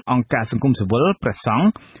រារាំងអង្គការសង្គមស៊ីវិលព្រះសង្ឃ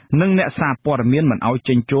និងអ្នកសារព័ត៌មានមិនឲ្យ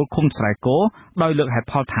ចេញចូលឃុំស្រែគរដោយលើកហេតុ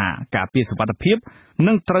ផលថាការពារសុវត្ថិភាព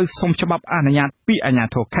និងត្រូវសុំច្បាប់អនុញ្ញាតពីអាជ្ញា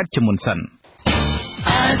ធរខេត្តជាមុនសិន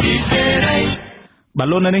បា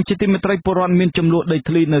ឡូននៅនឹងជាទីមេត្រីពលរដ្ឋមានចំនួនដី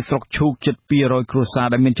ធ្លីនៅស្រុកឈូកជិត200គ្រួសារ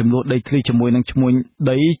ដែលមានចំនួនដីធ្លីជាមួយនឹងឈ្មួញ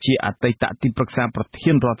ដីជាអតីតទីប្រឹក្សាប្រ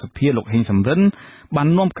ធានរដ្ឋសភាលោកហេងសំរិនបាន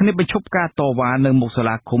នាំគ្នាបញ្ឈប់ការតវ៉ានៅមុខសា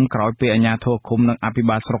លាឃុំក្រោយពេលអាជ្ញាធរឃុំនិងអភិ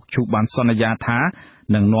បាលស្រុកឈូកបានសន្យាថា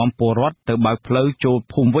នឹងនាំពលរដ្ឋទៅបើកផ្លូវចូល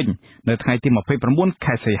ភូមិវិញនៅថ្ងៃទី29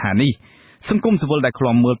ខែសីហានេះសង្គមស៊ីវិលដែលឃ្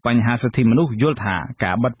លាំមើលបញ្ហាសិទ្ធិមនុស្សយល់ថា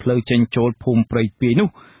ការបិទផ្លូវចេញចូលភូមិព្រៃពាយនោះ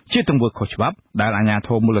ជាទង្វើខុសច្បាប់ដែលអាជ្ញាធ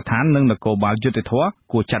រមូលដ្ឋាននិងនគរបាលយុតិធធ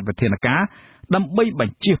គួរចាត់វិធានការដើម្បីប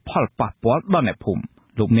ញ្ជៀសផលប៉ះពាល់ដល់អ្នកភូមិ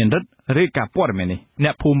លោកមានរិទ្ធរាយការណ៍ព័ត៌មាននេះអ្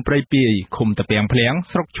នកភូមិព្រៃពាយឃុំតាពាំងភ្លៀង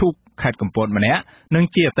ស្រុកឈូកខេត្តកំពតម្នាក់និង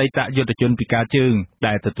ជាអតីតយុទ្ធជនពិការជើង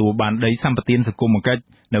ដែលទទួលបានដីសម្បត្តិសង្គមគិច្ច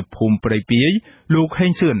នៅភូមិព្រៃពាយលោកហេ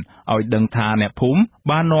ងសឿនឲ្យដឹងថាអ្នកភូមិ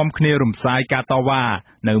បាននាំគ្នារំសាយការតវ៉ា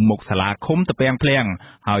នៅមុខសាលាឃុំតាពាំងភ្លៀង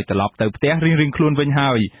ហើយត្រឡប់ទៅផ្ទះរៀងៗខ្លួនវិញ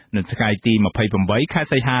ហើយនៅថ្ងៃទី28ខែ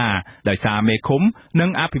សីហាដោយសារមេឃុំនិង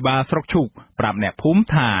អភិបាលស្រុកឈូកប្រាប់អ្នកភូមិ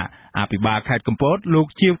ថាអភិបាលខេត្តកំពតលោក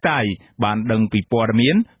ជាវតៃបានដឹងពីព័ត៌មា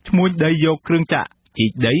នឈ្មួញដីយកគ្រឿងចាក់ជី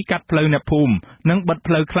កដីកាត់ផ្លូវអ្នកភូមិនិងបិទ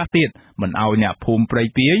ផ្លូវខ្លះទៀតមិនឲ្យអ្នកភូមិព្រៃ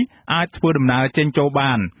ពាយអាចធ្វើដំណើរចេញចូល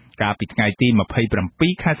បានកាលពីថ្ងៃទី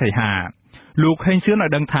27ខែសីហាលោកហេងសឿនឲ្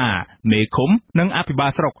យដឹងថាមេឃុំនិងអភិបា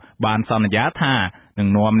លស្រុកបានសន្យាថានឹង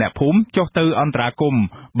នាំអ្នកភូមិចុះទៅអន្តរាគមន៍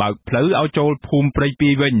បើកផ្លូវឲ្យចូលភូមិព្រៃពា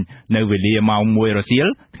យវិញនៅវេលាម៉ោង1រសៀល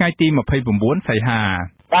ថ្ងៃទី29សីហា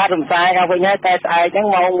បាទរំសាយដល់វិញហើយតែស្អែកហ្នឹង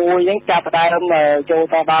ម៉ោង1ហ្នឹងចាប់ផ្ដើមចូល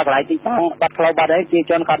ទៅដល់កន្លែងទីតាំងបាត់ផ្លូវបាត់ហើយជា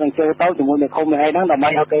ជនគាត់នឹងចូលទៅជាមួយនឹងឃុំអីហ្នឹងដើម្បី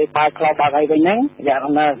ឲ្យគេបើកផ្លូវបើកអីវិញហ្នឹងយ៉ាង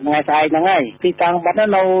ថ្ងៃស្អែកហ្នឹងហើយទីតាំងបាត់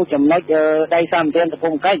នៅចំណុចដីសម្បត្តិសង្គ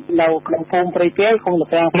មកិច្ចនៅក្នុងភូមិព្រៃពាយឃុំតា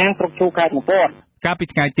ពាំងភ្លៀងស្រុកឈូកខេត្តកំពតកាលពី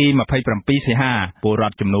ថ្ងៃទី27សីហាពលរ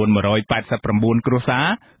ដ្ឋចំនួន189គ្រួសារ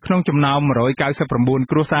ក្នុងចំណោម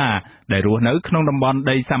199គ្រួសារដែលរស់នៅក្នុងតំបន់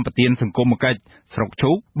ដីសម្បត្តិសង្គមគិច្ចស្រុក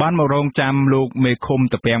ឈូកបានមករងចាំលោកមេឃុំ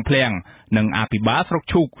តាពាំងភ្លៀងនិងអភិបាលស្រុក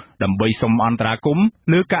ឈូកដើម្បីសុំអន្តរាគមន៍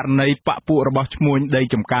លើករណីបពពួករបស់ឈ្មួញដី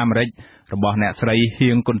ចំការអាមេរិករបស់អ្នកស្រីហៀ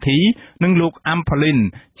ងគុន្ធីនិងលោកអាំផាលីន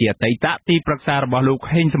ជាអតីតទីប្រឹក្សារបស់លោក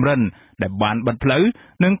ហេងសំរិនដែលបានបិទផ្លូវ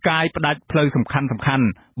និងកាយផ្ដាច់ផ្លូវសំខាន់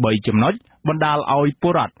3ចំណុចបណ្ដាលឲ្យព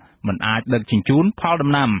លរដ្ឋមិនអាចដឹកជញ្ជូនផល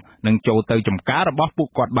ដំណាំនិងចូលទៅចម្ការរបស់ពួក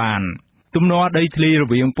គាត់បានទំនាស់ដីធ្លីរ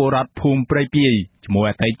វាងពលរដ្ឋភូមិព្រៃពាយជាមួយ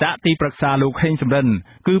អតីតទីប្រឹក្សាលោកហេងសំរិន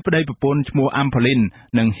គឺប្តីប្រពន្ធឈ្មោះអាំផាលីន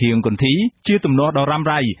និងហៀងគុន្ធីជាទំនាស់ដ៏រ៉ាំ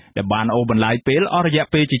រ៉ៃដែលបានអូសបន្លាយពេលអស់រយៈ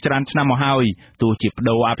ពេលជាច្រើនឆ្នាំមកហើយទោះជាប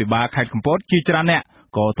ដូរអភិបាលខេត្តកំពតជាច្រើនអ្នក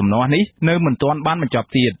ក៏ទំនាស់នេះនៅមិនទាន់បានបញ្ចប់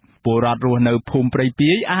ទៀតពលរដ្ឋរស់នៅភូមិព្រៃពា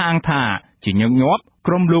យអះអាងថាជាញឹកញាប់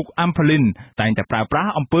ក្រុមលោកអាំផាលីនតែងតែប្រើប្រា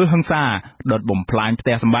ស់អំពើហិង្សាដុតបំផ្លាញផ្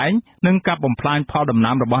ទះសម្បែងនិងកាប់បំផ្លាញផលដំ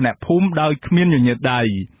ណាំរបស់អ្នកភូមិដោយគ្មានញញើតដៃ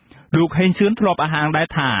លោកហេងសឿនធ្លាប់អះអាងដែរ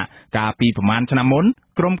ថាកាលពីប្រមាណឆ្នាំមុន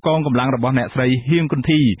ក្រុមកងកម្លាំងរបស់អ្នកស្រីហៀងគុន្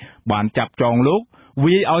ធីបានចាប់ចងលោក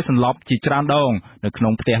វាយឲ្យសន្លប់ជាច្រើនដងនៅក្នុ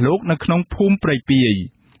ងផ្ទះលោកនៅក្នុងភូមិព្រៃពាយ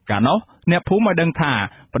កាលនោះអ្នកភូមិឲ្យដឹងថា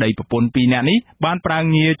ប្តីប្រពន្ធពីរនាក់នេះបានប្រើ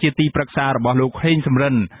ងារជាទីប្រឹក្សារបស់លោកហេងសំរិ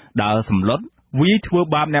នដើរសម្លុតវាយធ្វើ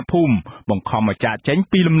បាបអ្នកភូមិបង្ខំឲ្យចាកចេញ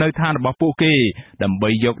ពីលំនៅឋានរបស់ពួកគេដើម្បី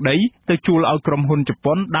យកដីទៅជួលឲ្យក្រុមហ៊ុនជ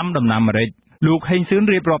ប៉ុនដាំដំណាំម្រេចលោកហេងសឿន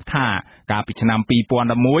រៀបរាប់ថាកាលពីឆ្នាំ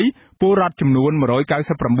2011ពលរដ្ឋចំនួន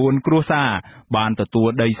199គ្រួសារបានទទួល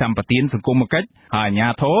ដីសម្បត្តិសង្គមគិច្ចហើយអាជ្ញា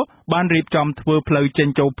ធរបានរៀបចំធ្វើផ្លូវចេញ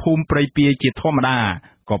ចូលភូមិព្រៃពាយជាធម្មតា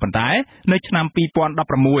ក៏ប៉ុន្តែនៅឆ្នាំ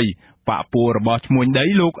2016បពុរបស់ឈ្មួញដី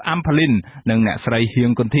លោកអាំផាលីននិងអ្នកស្រីហៀង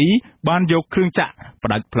គុន្ធីបានយកគ្រឿងចាក់ផ្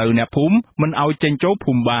ដាច់ផ្លូវអ្នកភូមិមិនឲ្យចេញចូល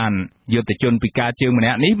ភូមិបានយុទ្ធជនពិការជើងម្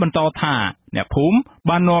នាក់នេះបន្តថាអ្នកភូមិ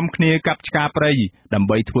បាននាំគ្នាកាប់ឆ្ការព្រៃដើម្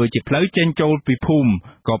បីធ្វើជាផ្លូវចេញចូលពីភូមិ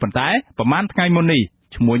ក៏ប៉ុន្តែប្រហែលថ្ងៃមុននេះ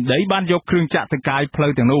ឈ្មួញដីបានយកគ្រឿងចាក់ទៅកាយផ្លូ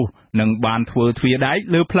វទាំងនោះនិងបានធ្វើទ្វារដែក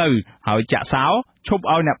លើផ្លូវហើយចាក់សោឈប់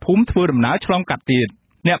ឲ្យអ្នកភូមិធ្វើដំណើរឆ្លងកាត់ទៀត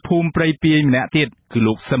អ្នកភូមិព្រៃពាយម្នាក់ទៀតគឺ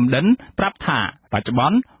លោកសឹមដិនប្រាប់ថាបច្ចុប្ប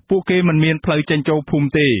ន្នពួកគេមិនមានផ្លូវចេញចូលភូមិ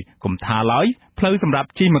ទេកុំថាឡើយផ្លូវសម្រាប់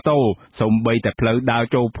ជិះម៉ូតូសូម្បីតែផ្លូវដើរ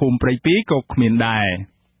ចូលភូមិព្រៃពាយក៏គ្មានដែរ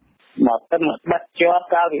មកទៅបាត់ជាប់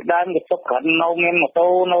កាលពីដើមគេទុកគ្រាន់នៅមានម៉ូតូ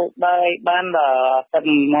នៅដែរបានដល់ទៅ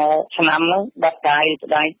មកឆ្នាំហ្នឹងបាត់កាយ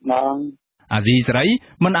ស្ដាយហ្មងអាស៊ីសេរី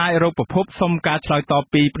មិនអាចរកប្រភពសុំការឆ្លើយតប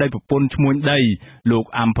ពីប្តីប្រពន្ធឈ្មួញដីលោក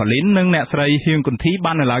អាំផាលីននិងអ្នកស្រីហៀងគន្ធី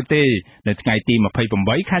បាននៅឡើយទេនៅថ្ងៃទី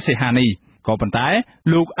28ខែសីហានេះក៏ប៉ុន្តែ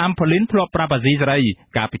លោកអាំផាលីនធ្លាប់ប្រាប់អាស៊ីសេរី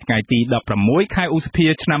កាលពីថ្ងៃទី16ខែឧសភា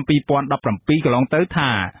ឆ្នាំ2017កន្លងទៅថា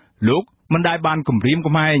លោកមិនដែលបានគំរាម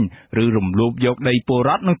កំហែងឬរំលោភយកដីពលរ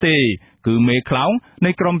ដ្ឋនោះទេគឺមេខ្លោង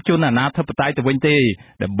នៃក្រមជនអាណាធិបតេយ្យទៅវិញទេ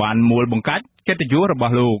ដែលបានមូលបង្កាច់កិត្តិយសរប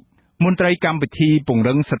ស់លោកមន្ត្រីកម្មវិធីពង្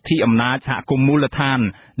រឹងសិទ្ធិអំណាចសហគមន៍មូលដ្ឋាន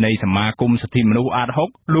នៃសមាគមសិទ្ធិមនុស្សអាត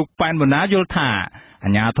6លោកប៉ែនវណ្ណាយល់ថាអា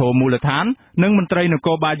ជ្ញាធរមូលដ្ឋាននិងមន្ត្រីនគ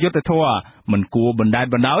របាលយុត្តិធម៌មិនគួរបណ្តែត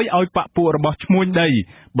បណ្តោយឲ្យបកពួករបស់ឈ្មួញដី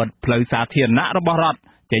បិទផ្លូវសាធារណៈរបស់រដ្ឋ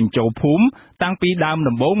ចេញចូលភូមិតាំងពីដើម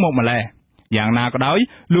ដំបូងមកម្ល៉េះយ៉ាងណាក៏ដោយ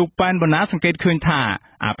លោកប៉ែនវណ្ណាសង្កេតឃើញថា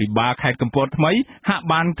អភិបាលខេត្តកំពតថ្មីហាក់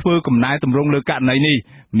បានធ្វើកំណែទម្រង់លើករណីនេះ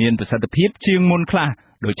មានប្រសិទ្ធភាពជាងមុនខ្លះ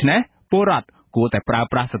ដូច្នេះពលរដ្ឋគួរតែប្រើ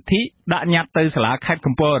ប្រាស់សិទ្ធិដាក់ញត្តិទៅសាលាខេត្ត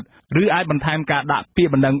កំពតឬអាចបន្ថែមការដាក់ពាក្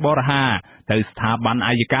យបណ្ដឹងបរិហាទៅស្ថាប័ន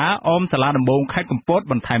អัยការអមសាលាដំបងខេត្តកំពត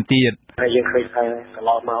បន្ថែមទៀតហើយយើងឃើញថាកន្ល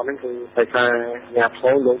ងមកហ្នឹងគឺដោយសារញាតិព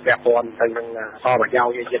លលោកពាក់ព័ន្ធទៅនឹងផលប្រយោ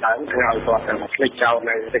ជន៍ជាដើមធ្វើឲ្យគាត់ទៅភ្លេចចោល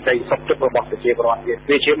នៅសេចក្តីសុខទុក្ខរបស់ប្រជាពលរដ្ឋ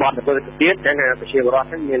វាជាបទល្មើសទៀតចឹងប្រជាពលរដ្ឋ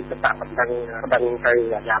ហ្នឹងមានសិទ្ធិបណ្ដឹងទៅ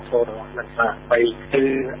ញាតិពលរបស់ហ្នឹងថាបីគឺ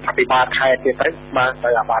អភិបាលខេត្តទៀតទៅបានទៅ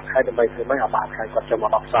អភិបាលខេត្តដើម្បីធ្វើម៉េចអភិបាលខេត្តគាត់ចូលម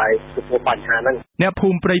កដោះស្រាយចំពោះបញ្ហាហ្នឹងអ្នកភូ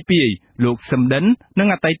មិព្រៃពាយលោកសឹមដិននិង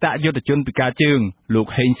អតីតយុទ្ធជនពិការជើងលោក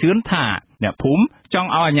ហេងសឿនថាអ្នកភូមិចង់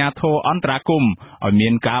ឲ្យអាជ្ញាធរអន្តរាគមន៍ឲ្យមា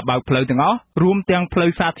នការបើកផ្លូវទាំងអស់រួមទាំងផ្លូវ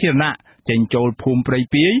សាធារណៈចេញចូលភូមិព្រៃ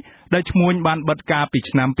ពាយដែលឈ្មួញបានបិទការពី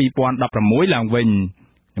ឆ្នាំ2016ឡើងវិញ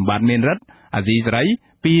ខ្ញុំបាទមានរិទ្ធអាស៊ីសេរី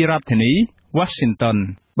ពីរដ្ឋធានី Washington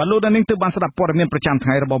បាទលោកដានីងទើបបានស្ដាប់ព័ត៌មានប្រចាំថ្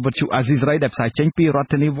ងៃរបស់វិទ្យុអាស៊ីសេរីដែលផ្សាយចេញពីរដ្ឋ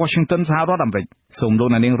ធានី Washington សហរដ្ឋអាមេរិកសូមលោក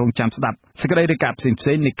ដានីងរងចាំស្ដាប់សេចក្តីរាយការណ៍ផ្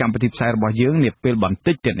សេងៗនៃកម្មវិធីផ្សាយរបស់យើងនាពេលបន្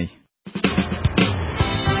តិចទៀតនេះ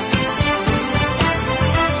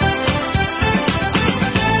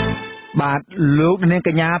បាទលោកនាងក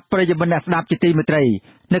ញ្ញាប្រិយមិត្តអ្នកស្ដាប់ជាទីមេត្រី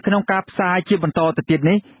នៅក្នុងការផ្សាយជាបន្តទៅទៀត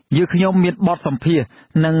នេះយើងខ្ញុំមានបទសម្ភាសន៍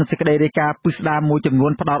និងសេចក្តីរាយការណ៍ពិស្ដារមួយចំនួ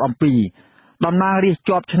នផ្ដោតអំពីតំណាងរាស្ត្រ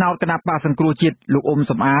ជាប់ឆ្នោតគណៈបកសង្គ្រោះជាតិលោកអ៊ុំ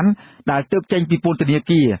សំអានដែលទើបចេញពីពន្ធនា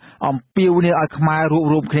គារអំពាវនាវឲ្យខ្មែររួប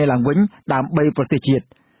រวมគ្នាឡើងវិញដើម្បីប្រទេសជាតិ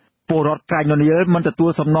ពលរដ្ឋក្រែងននៀលមិនទទួល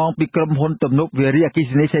សំណងពីក្រុមហ៊ុនទំនប់វារីអគ្គិ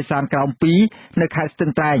សនីសេសានក្រោម2នៅខេត្តស្ទឹ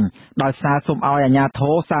ងត្រែងដោយសារសូមឲ្យអាជ្ញាធ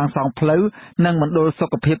រសាងសង់ផ្លូវនិងមណ្ឌលសុ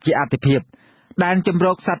ខភាពជាអាទិភាពដែនជម្រ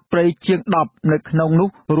កសត្វព្រៃជាង10នៅក្នុងនោះ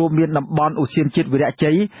រួមមានតំបន់ឧទ្យានជាតិវីរៈ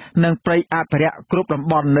ជ័យនិងព្រៃអភិរក្សគ្រប់តំ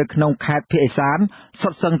បន់នៅក្នុងខេត្តភាគឦសានសុ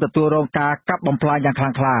ទ្ធសឹងទទួលរងការកាប់បំផ្លាញយ៉ាងខ្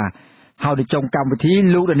លាំងក្លាហើយនៅចុងកម្មវិធី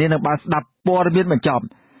លោកដានៀងនឹងបានស្ដាប់ព័ត៌មានបញ្ចប់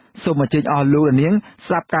សូមអញ្ជើញអស់លោកនាង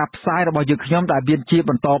ស្ដាប់ការផ្សាយរបស់យើងខ្ញុំដែលមានជា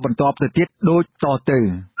បន្តទៅទៀតដូចតទៅ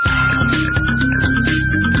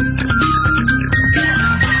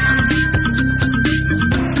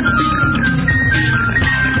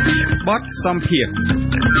បទសម្ភាសន៍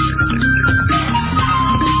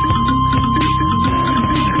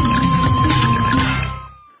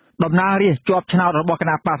តំណាងរាស្ត្រជាប់ឆ្នោតរបស់គ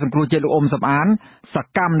ណៈបកសង្គ្រោះជាតិលោកអ៊ុំសំអានស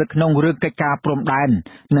កម្មនៅក្នុងរឿងកិច្ចការព្រំដែន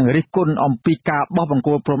និងរិះគន់អំពីការបោះបង្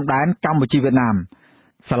គោលព្រំដែនកម្ពុជាវៀតណាម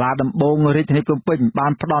សាលាដំបងរាជធានីភ្នំពេញបា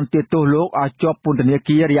នផ្តន្ទាទោសលោកឲ្យជាប់ពន្ធនា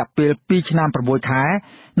គាររយៈពេល2ឆ្នាំ6ខែ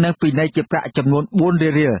និងពិន័យជាប្រាក់ចំនួន4រៀ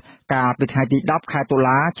លកាលពីថ្ងៃទី10ខែតុ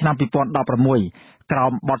លាឆ្នាំ2016ក្រោ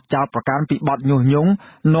មបទចោទប្រកាន់ពីបទញុះញង់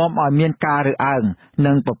នាំឲ្យមានការរើសអើង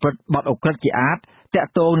និងប្រព្រឹត្តបទឧក្រិដ្ឋជាអាតតា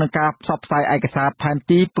ក់ទងនឹងការផ្សព្វផ្សាយឯកសារផែន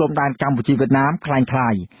ទីព្រំដែនកម្ពុជាវៀតណាមคล้า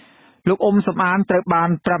ยៗលោកអ៊ុំសំអានត្រូវបាន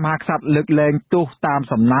ព្រះមហាក្សត្រលើកលែងទោសតាម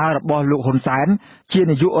សំណើរបស់លោកហ៊ុនសែនជា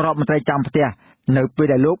នាយករដ្ឋមន្ត្រីចាំផ្ទះនៅពេល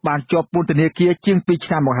ដែលលោកបានជាប់ពន្ធនាគារជាង2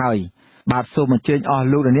ឆ្នាំមកហើយបាទសូមអញ្ជើញអស់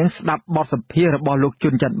លោកនាងស្ដាប់បទសម្ភាសន៍របស់លោកជុ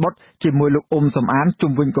នច័ន្ទបុត្រជាមួយលោកអ៊ុំសំអាន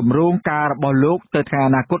ជុំវិញគម្រោងការរបស់លោកទៅថ្ងៃអ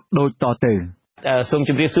នាគតដូចតទៅសូមជ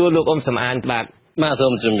ម្រាបសួរលោកអ៊ុំសំអានបាទសូ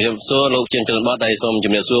មជម្រាបសួរលោកជុនច័ន្ទបុត្រហើយសូមជ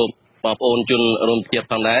ម្រាបសួរបងប្អូនជនរួមជាតិ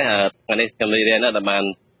ផងដែរថ្ងៃនេះខ្ញុំរីករាយណាស់ដែលបាន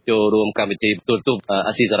ចូលរួមកម្មវិធីទូរទស្សន៍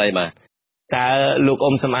អាស៊ីសេរីបាទតើលោក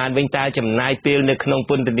អ៊ុំសំអានវិញតើចំណាយពេលនៅក្នុង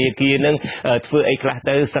ពន្ធនាគារនឹងធ្វើអីខ្លះ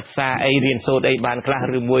ទៅសិក្សាអីរៀនសូត្រអីបានខ្លះ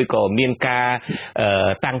ឬមួយក៏មានការ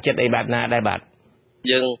តាំងចិត្តអីបែបណាដែរបាទ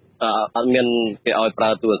យើងអត់មានគេឲ្យប្រើ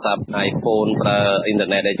ទូរស័ព្ទ iPhone ប្រើអ៊ីនធឺ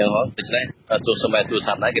ណិតអីចឹងហ៎ដូច្នេះទោះសូម្បីទូរ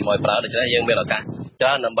ស័ព្ទដែរគេមកប្រើដូច្នេះយើងមានឱកាសច្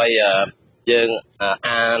រើនដើម្បីយើង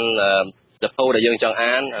អានសភៅដែលយើងចង់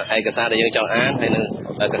អានឯកសារដែលយើងចង់អានហើយនឹង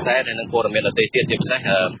កសែតនិងព័ត៌មានដទៃទៀតជាពិសេស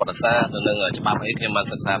បទសាទៅនឹងច្បាប់អីខ្ញុំបាន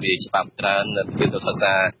សិក្សាពីច្បាប់ច្រើនគឺទៅសិក្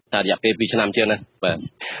សាថារយៈពេល2ឆ្នាំជាងណាបាទ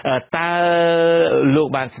តើលោក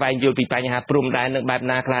បានស្វែងយល់ពីបញ្ហាព្រំដែននឹងបែប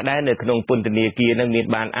ណាខ្លះដែរនៅក្នុងពន្ធនាគារនឹងមាន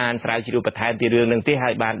បានអានស្រាវជ្រាវបន្ថែមពីរឿងនឹងទេហើ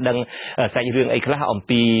យបានដឹងសាច់រឿងអីខ្លះអំ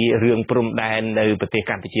ពីរឿងព្រំដែននៅប្រទេស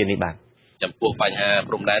កម្ពុជានេះបាទចំពោះបញ្ហា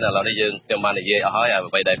ព្រំដែនឥឡូវនេះខ្ញុំបាននិយាយអស់ហើយ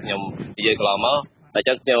អ្វីដែលខ្ញុំនិយាយកន្លងមកអញ្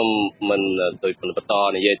ចឹងខ្ញុំមិនទៅបន្ត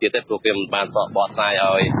និយាយទៀតទេព្រោះខ្ញុំបានបកស្រាយ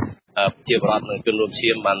ឲ្យជាបរដ្ឋនឹងជនរួមឈា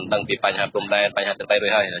មបានដឹងពីបញ្ហាព្រំដែនបញ្ហាទឹកដីរួ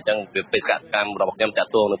ចហើយអញ្ចឹងវាបេសកកម្មរបស់ខ្ញុំតាក់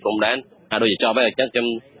ទងនឹងព្រំដែនហើយដូចជាចប់ហើយអញ្ចឹងខ្ញុំ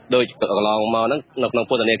ដូចកន្លងមកហ្នឹងនៅក្នុង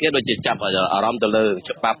ពន្ធនាគារដូចជាចាប់អារម្មណ៍ទៅលើ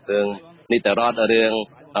ច្បាប់រឿងនីតិរដ្ឋរឿង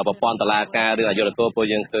ប្រព័ន្ធតុលាការរឿងអយុត្តិធម៌ព្រោះ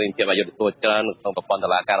យើងឃើញជាអយុត្តិធម៌ច្រើនក្នុងប្រព័ន្ធតុ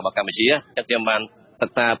លាការរបស់កម្ពុជាអញ្ចឹងខ្ញុំបានសិ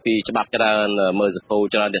ក្សាពីច្បាប់ច្រើនមើលសភៅ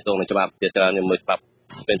ច្រើនទាក់ទងនឹងច្បាប់ជាច្រើនមើលច្បាប់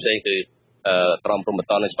ផ្សេងៗគឺក្រមព្រំប្រ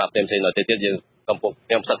ទាននឹងច្បាប់ផ្សេងៗនៅទៀតយើងកំពុង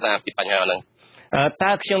ខ្ញុំសិក្សាពីបញ្ហាហ្នឹង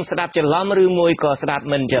តើខ្ញុំស្ដាប់ច្រឡំឬមួយក៏ស្ដាប់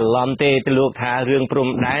មិនច្រឡំទេទៅលោកថារឿងព្រំ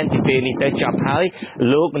ដែនពីពេលនេះទៅចប់ហើយ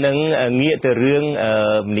លោកនឹងងាកទៅរឿង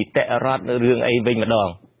នីតិរដ្ឋរឿងអីវិញម្ដង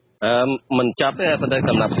មិនចប់ទេប៉ុន្តែ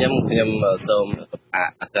សម្រាប់ខ្ញុំសូមការ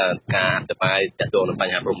អធិប្បាយទាក់ទងនឹងប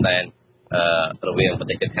ញ្ហាព្រំដែនរវាងប្រ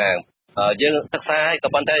ទេសជិតខាងយើងសិក្សាហើយក៏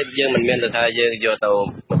ប៉ុន្តែយើងមិនមានថាយើងយកទៅ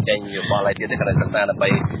បញ្ចេញយោបល់អីទៀតទេគ្រាន់តែសិក្សាដើម្បី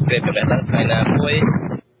គ្រាបចំណេះដឹងថ្ងៃណាមួយ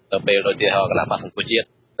ទៅពេលដូចជាគណៈបក្សសង្គ្រោះជាតិ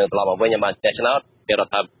ទៅត្រឡប់មកវិញខ្ញុំបានចេះឆ្នោតពីរ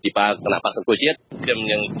ដ្ឋាភិបាលគណៈបក្សសង្គ្រោះជាតិខ្ញុំ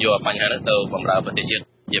នឹងយកបញ្ហានេះទៅបម្រើប្រទេសជាតិ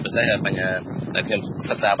ជាពិសេសបញ្ហាដែលខ្ញុំ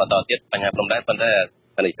សិក្សាបន្តទៀតបញ្ហាព្រំដែនប៉ុន្តែ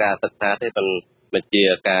អានេះការសិក្សាទេមិនជា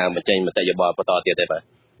ការបញ្ចេញមតិយោបល់បន្តទៀតទេ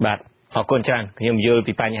បាទអរគុណច្រើនខ្ញុំយល់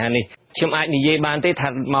ពីបញ្ហានេះខ្ញុំអាចនិយាយបានទេថា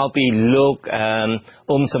មកពីលោក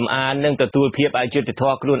សំអាននឹងទទួលភាពអយុត្តិធ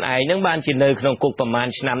ម៌ខ្លួនឯងនឹងបានជានៅក្នុងគុកប្រមាណ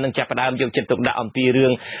ឆ្នាំនឹងចាប់ផ្ដើមយកចិត្តទុកដាក់អំពីរឿ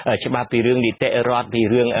ងច្បាប់ពីរឿងនីតិរដ្ឋពី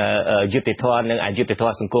រឿងយុត្តិធម៌និងអយុត្តិធ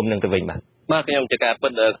ម៌សង្គមនឹងទៅវិញបាទខ្ញុំជាការពិ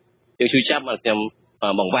តយើងជួយចាប់មកខ្ញុំ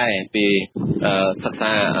បង្វែរពីសិក្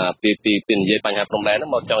សាពីនិយាយបញ្ហាព្រំដែនហ្នឹ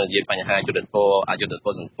ងមកចង់និយាយបញ្ហាយុត្តិធម៌អយុត្តិធ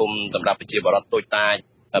ម៌សង្គមសម្រាប់ប្រជាពលរដ្ឋតូចតាច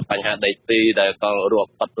បញ្ហាដីធ្លីដែលក៏រួម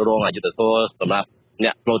បាត់រងអយុត្តិធម៌សម្រាប់អ្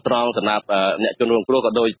នកផ្លូវត្រង់សម្រាប់អ្នកជនរងគ្រោះ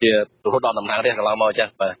ក៏ដូចជារហូតដល់តំណាងរាស្ត្រកន្លងមកចា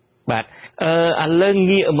ស់បាទឥឡូវ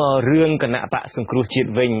ងាកមករឿងគណៈបកសង្គ្រោះជាតិ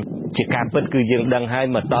វិញជាការពិតគឺយើងដឹងហើយ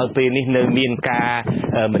មកដល់ពេលនេះនៅមានការ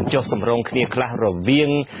បញ្ចុះសម្រុងគ្នាខ្លះរវាង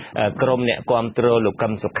ក្រុមអ្នកគាំទ្រលោកកឹ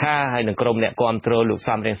មសុខាហើយនិងក្រុមអ្នកគាំទ្រលោក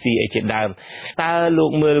សំរងស៊ីអីជាដើមតើលោ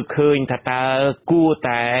កមើលឃើញថាតើគួរ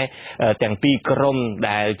តែទាំងពីរក្រុម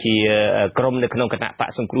ដែលជាក្រុមនៅក្នុងគណៈបក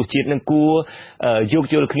សង្គ្រោះជាតិនឹងគួរយោគ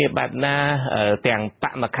យល់គ្នាបែបណាទាំងប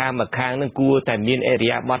កម្ខាងនឹងគួរតែមានអេរិ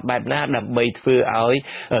យាប័ត្របែបណាដើម្បីធ្វើឲ្យ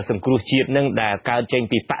សង្គ្រោះជាតិនឹងដែលកើតចេញ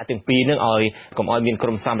ពីបកទាំងពីរនឹងឲ្យកុំឲ្យមានក្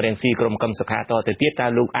រុមសំរងស៊ីក្រុមកឹមសុខាតទៅទៀតតើ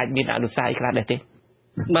លោកអាចមានអនុសាសន៍ខ្លះដែរទេ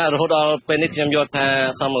បាទរហូតដល់ពេលនេះខ្ញុំយល់ថា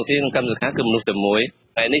សំរងស៊ីនិងកឹមសុខាគឺមនុស្សតែមួយ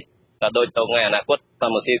ហើយនេះក៏ដូចទៅថ្ងៃអនាគតសំ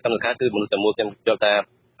រងស៊ីកឹមសុខាគឺមនុស្សតែមួយខ្ញុំយល់ថា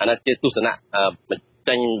អានេះជាទស្សនៈ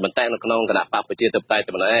ចេញបន្តែនៅក្នុងគណៈបកប្រជាធិបតេយ្យ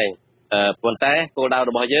តែម្ដងប៉ុន្តែគោលដៅ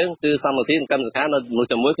របស់យើងគឺសំរងស៊ីនិងកឹមសុខានៅមនុស្ស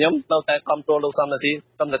តែមួយខ្ញុំនៅតែគ្រប់គ្រងលោកសំរងស៊ី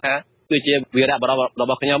កឹមសុខាគឺជាវីរៈបរិបទរ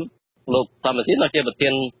បស់ខ្ញុំលោកសំរងស៊ីនៅជាប្រធា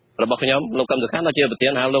នរបស់ខ្ញុំលោកកឹមសុខានៅជាប្រធា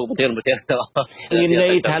នហើយលោកប្រធានទាំងអស់មានន័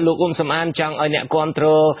យថាលោកសំអានចង់ឲ្យអ្នកគាំទ្រ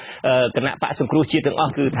គណៈបកសង្គ្រោះជាតិទាំងអ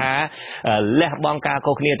ស់គឺថាលះបង់ការ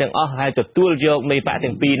ខុសគ្នាទាំងអស់ហើយទទួលយកមេបក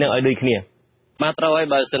ទាំងពីរនឹងឲ្យដូចគ្នាបាទត្រូវហើយ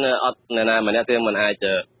បើសិនអត់អ្នកណាម្នាក់គឺមិនអាច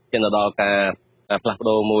ឈានទៅដល់ការផ្លាស់ប្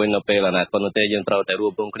ដូរមួយនៅពេលអនាគតនោះទេយើងត្រូវតែរួ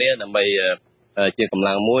បរวมគ្នាដើម្បីជាកម្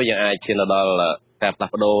លាំងមួយយើងអាចឈានទៅដល់ការផ្លា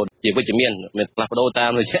ស់ប្ដូរជាវិជ្ជមានមានផ្លាស់ប្ដូរតា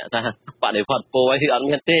មរយៈថាបដិវត្តពោអីគឺអត់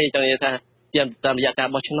មានទេចង់និយាយថាតាមរយៈការ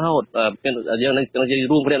បោះឆ្នោតយើងនឹង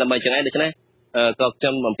រួមគ្នាដើម្បីចឹងឯងដូច្នេះក៏ខ្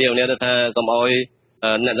ញុំអំពាវនាវទៅថាកុំអោយ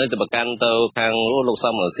អ្នកនឹងទៅប្រកាន់ទៅខាងលោក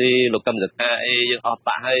សំរងស៊ីលោកកឹមសុខាអីយើងអស់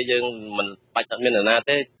បាក់ហើយយើងមិនបាច់អត់មាននរណា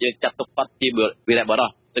ទេយើងចាត់ទុកគាត់ជាវីរៈបុរស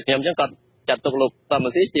ដូចខ្ញុំអញ្ចឹងគាត់ចាត់ទុកលោកសំរ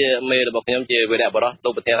ងស៊ីជាមេរបស់ខ្ញុំជាវីរៈបុរសលោ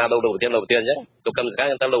កប្រធានលោកប្រធានអញ្ចឹងលោកកឹមសុខា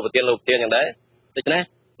ខ្ញុំថាលោកប្រធានអញ្ចឹងដែរដូច្នេះ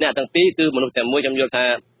អ្នកទាំងពីរគឺមនុស្សតែមួយខ្ញុំយល់ថា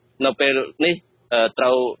នៅពេលនេះត្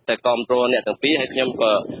រូវតែគ្រប់គ្រងអ្នកទាំងពីរហើយខ្ញុំ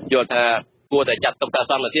ក៏យល់ថាគួរតែចាត់ទុកថា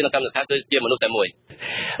សំរងស៊ីនិងកឹមសុខាគឺជាមនុស្សតែមួយ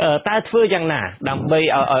តើធ្វើយ៉ាងណាដើម្បី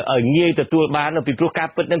ឲ្យងាយទទួលបានពីព្រោះការ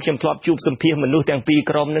ពិតនឹងខ្ញុំធ្លាប់ជួបសម្ភាសមនុស្សទាំងពីរ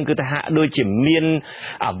ក្រុមនឹងគឺថាហាក់ដូចជាមាន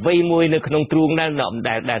អ្វីមួយនៅក្នុងទ្រូងដែ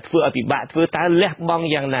លធ្វើឲ្យពិបាកធ្វើតើលះបង់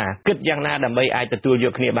យ៉ាងណាគិតយ៉ាងណាដើម្បីអាចទទួលយ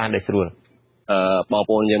កគ្នាបានដោយស្រួលបង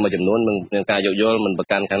ប្អូនយើងមួយចំនួននឹងការយោគយល់មិនប្រ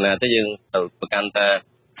កាន់ខាងណាទេយើងទៅប្រកាន់ថា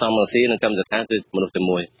សំរងស៊ីនិងកឹមសុខាគឺមនុស្សតែ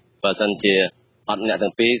មួយបើសិនជាអត់អ្នក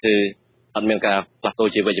ទាំងពីរគឺអត់មានការផ្លាស់ប្ដូរ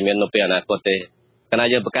ជាវិជ្ជមាននៅពេលអនាគតទេកាលណា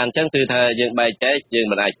យើងប្រកាន់អញ្ចឹងគឺថាយើងបែកចែកយើង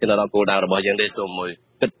មិនអាចគិតដល់គោលដៅរបស់យើងទេសូមមួយ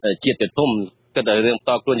គិតជាតិទៅធំ គិតតែរឿងត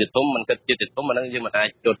ខ្លួនជាធំមិនគិតជាតិជាធំអាហ្នឹងយើងមិនអាច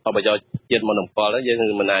ចូលផលប្រយោជន៍ជាតិមកនំកល់យើង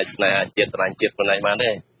មិនអាចស្នេហាជាតិស្រឡាញ់ជាតិខ្លួនឯងបានទេ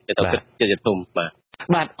គេទៅគិតជាតិជាធំបាទ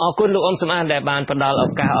បាទអរគុណលោកអ៊ុំសំអានដែលបានផ្ដល់ឱ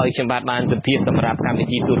កាសឲ្យខ្ញុំបានសម្ភាសសម្រាប់កម្មវិ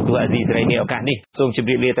ធីទូរទស្សន៍អាស៊ីសេរីនេះឱកាសនេះសូមជម្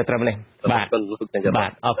រាបលាតែត្រឹមនេះបាទ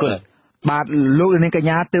អរគុណបាទលោកនាងកញ្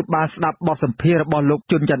ញាទើបបានស្ដាប់បទសម្ភាសន៍របស់លោក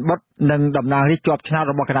ជុនច័ន្ទបុតនិងតំណាងរាស្ត្រជាប់ឆ្នោត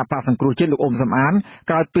របស់គណៈបកសង្គ្រោះជាតិលោកអ៊ុំសំអាន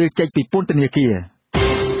ក្រោយពេលចេញពីពន្ធនាគារ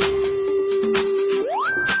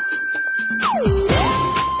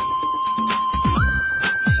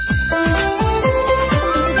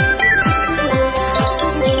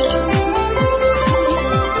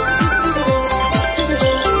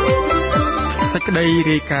សេចក្តី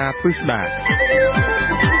រាយការណ៍ពិស្ដា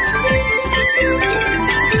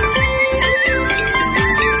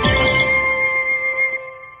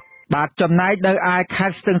បាទចំណែកនៅឯខេ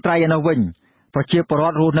ត្តស្ទឹងត្រែងឯនោះវិញប្រជាពលរ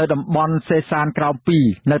ដ្ឋរស់នៅតំបន់សេសានក្រោម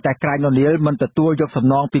2នៅតែក្រែងននៀលមិនទទួលយកសំ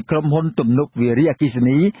ណងពីក្រុមហ៊ុនទំនប់វារីអគ្គិស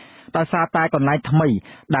នីដោយសារតែកន្លែងថ្មី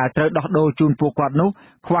ដែលត្រូវដោះដូរជូនពួកគាត់នោះ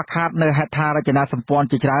ខ្វះខាតនៅហេដ្ឋារចនាសម្ព័ន្ធ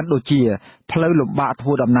ជាច្រើនដូចជាផ្លូវលំបាកធ្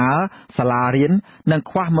វើដំណើរសាលារៀននិង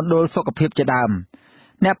ខ្វះមណ្ឌលសុខភាពជាដើម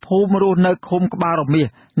អ្នកភូមិរស់នៅឃុំក្បាលរមាស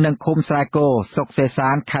និងឃុំស្រែគរស្រុកសេសា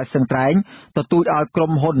នខេត្តស្ទឹងត្រែងទទូចឲ្យក្រុ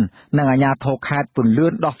មហ៊ុននិងអាជ្ញាធរខេត្តពន្យា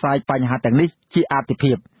ដោះស្រាយបញ្ហាទាំងនេះជាអាទិ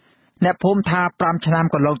ភាពអ្នកភូមិថា5ឆ្នាំ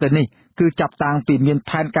កន្លងទៅនេះគឺចាប់តាំងពីមាន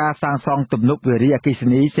ផែនការសាងសង់ទំនប់វារីអគ្គិស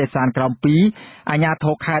នីសេសានក្រោម2អាជ្ញាធ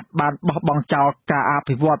រខេត្តបានបោះបង់ចោលការអ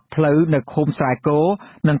ភិវឌ្ឍផ្លូវនៅឃុំស្រែគរ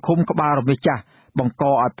និងឃុំក្បាលរមាសចាស់បង្ក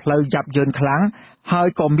ឲ្យផ្លូវយ៉ាប់យ៉ឺនខ្លាំងហើយ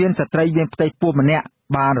ក៏មានស្ត្រីមានផ្ទៃពោះម្នាក់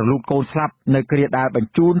បានរលូតកូនស្លាប់នៅគ្រាដែលប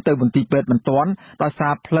ញ្ជូនទៅមន្ទីរពេទ្យមិនទាន់ដោយសា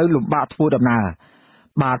រផ្លូវលំបាកធ្វើដំណើរ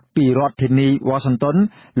បាទពីរដ្ឋធានីវ៉ាស៊ីនតោន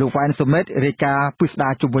លោកវ៉ែនសុមេតរាយការណ៍ពិស្ដា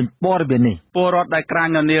រជុំវិញព័ត៌មាននេះពលរដ្ឋដែលក្រាញ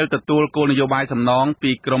ននៀលទទួលគោលនយោបាយសំណង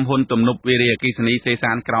ពីក្រុមហ៊ុនទំនប់វារីអគ្គិសនីសេ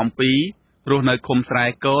សានក្រោម2រស់នៅឃុំស្រែ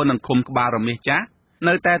គរនិងឃុំក្បាលរមាសចាស់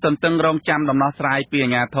នៅតែទន្ទឹងរង់ចាំដំណោះស្រាយពីអា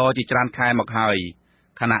ជ្ញាធរជាច្រើនខែមកហើយ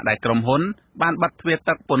ខណៈដែលក្រុមហ៊ុនបានបិទទ្វារ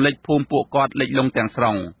ទឹកពន្លិចភូមិពួកគាត់លិចលង់ទាំងស្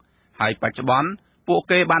រុងហើយបច្ចុប្បន្នពួក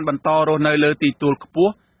គេបានបន្តរស់នៅលើទីទួលខ្ព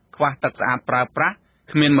ស់ខ្វះទឹកស្អាតប្រើប្រាស់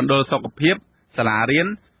គ្មានមណ្ឌលសុខភាពសាលារៀន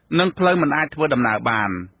និងផ្លូវមិនអាចធ្វើដំណើរបា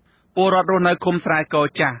នពលរដ្ឋរស់នៅឃុំស្រែគរ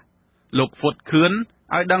ចាស់លោកហ្វុតខឿន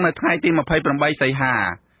ឲ្យដឹងនៅថ្ងៃទី28សីហា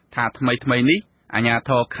ថាថ្មីនេះអាជ្ញា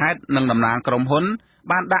ធរខេត្តនិងតំណាងក្រុមហ៊ុន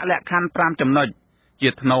បានដាក់លក្ខខណ្ឌ5ចំណុចជា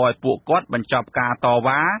ថ្នូរឲ្យពួកគាត់បញ្ចប់ការត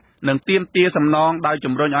វ៉ានិងទាមទារសំណងដោយ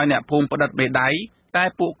ជំរុញឲ្យអ្នកភូមិផ្តិតមេដៃតែ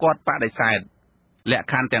ពួកគាត់បដិសេធលក្ខ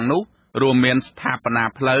ខណ្ឌទាំងនោះរួមមានស្ថាបនា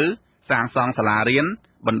ផ្លូវសាងសង់សាលារៀន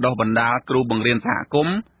បណ្ដុះបណ្ដាលគ្រូបង្រៀនសហគម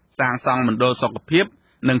ន៍សាងសង់មណ្ឌលសុខភាព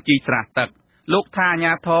និងជីកស្រះទឹកលោកថាអាជ្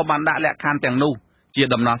ញាធរបានដាក់លក្ខខណ្ឌទាំងនោះជា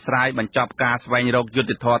ដំណោះស្រាយបញ្ចប់ការស្វែងរកយុត្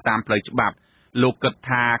តិធម៌តាមផ្លូវច្បាប់លោកគិត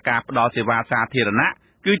ថាការផ្ដល់សេវាសាធារណៈ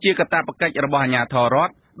គឺជាកាតព្វកិច្ចរបស់អាជ្ញាធររដ្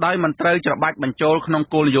ឋដោយមិនត្រូវច្របាច់បញ្ចូលក្នុង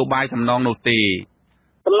គោលនយោបាយសំណងនោះទេ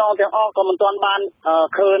សំណងទាំងអស់ក៏មិនទាន់បាន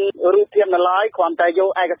ឃើញរូបភាពនៅឡើយគ្រាន់តែយក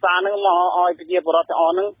ឯកសារហ្នឹងមកឲ្យប្រជាពលរដ្ឋទាំងអ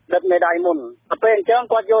ស់ហ្នឹងដិតមេដៃមុនពេលអញ្ចឹង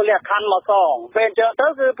គាត់យកលក្ខខណ្ឌមកសងពេលអញ្ចឹងទៅ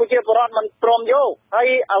គឺប្រជាពលរដ្ឋមិនព្រមយកហើយ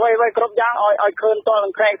អ្វីគ្រប់យ៉ាងឲ្យឃើញតលនឹ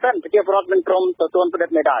ងក្រែងសិនប្រជាពលរដ្ឋមិនព្រមទទួលផ្តិត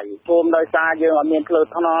មេដៃព្រមដោយសារយើងអត់មានផ្លូវ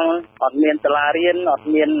ថ្នល់អត់មានសាលារៀនអត់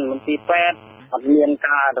មានមន្ទីរពេទ្យអត់មាន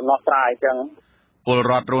ការដំណោះស្រាយអញ្ចឹងពល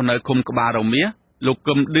រដ្ឋរស់នៅឃុំក្បាលរមាសលោក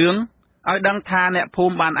គឹមដឿងឲ្យដឹងថាអ្នកភូ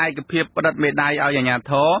មិបានឯកភាពផ្តិតមេដៃឲ្យអាជ្ញា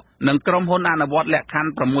ធរនិងក្រុមហ៊ុនអនុវត្តលក្ខខណ្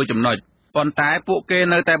ឌ6ចំណុចប៉ុន្តែពួកគេ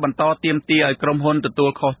នៅតែបន្តទាមទារឲ្យក្រុមហ៊ុនទទួល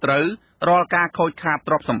ខុសត្រូវរាល់ការខូចខាត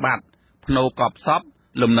ទ្រព្យសម្បត្តិផ្នូរកប់សព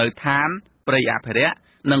លំនៅឋានព្រៃអភិរក្ស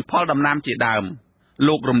និងផលដំណាំជាដើម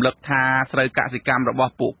លោករំលឹកថាស្រូវកសិកម្មរប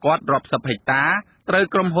ស់ពួកគាត់រាប់សិបហិកតាត្រូវ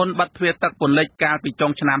ក្រុមហ៊ុនបិទទ្វារទឹកពន្លិចកាលពីចុ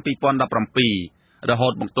ងឆ្នាំ2017រហូ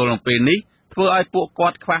តមកទល់នឹងពេលនេះធ្វើឲ្យពួកគា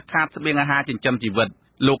ត់ខ្វះខាតស្បៀងអាហារចិញ្ចឹមជីវិត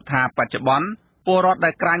លោកថាបច្ចុប្បន្នពលរដ្ឋដែ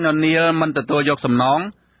លក្រាញននៀលមិនទទួលយកសំណង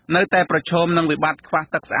នៅតែប្រឈមនឹងវិបត្តិខ្វះ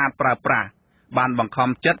ទឹកស្អាតប្រើប្រាស់បានបង្ខំ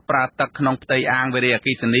ចិត្តប្រើទឹកក្នុងផ្ទៃអាងវារីអគ្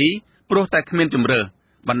គិសនីព្រោះតែគ្មានជម្រើស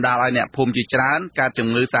បណ្ដាលឲ្យអ្នកភូមិជាច្រើនកើតជំ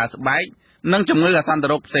ងឺសើស្បែកនិងជំងឺអាសន្ន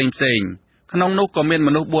រោគផ្សេងក្នុងនោះក៏មានម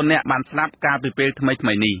នុស្ស4នាក់បានស្លាប់កាលពីពេលថ្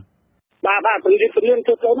មីនេះបាទពង្រៀនធ្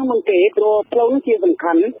វើផ្លូវហ្នឹងមិនទេព្រោះផ្លូវហ្នឹងជាសំ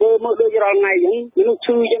ខាន់ធ្វើមកដូចរាល់ថ្ងៃអញ្ចឹងមនុស្ស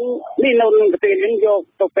ឈឺអញ្ចឹងនេះនៅក្នុងប្រទេសហ្នឹងយក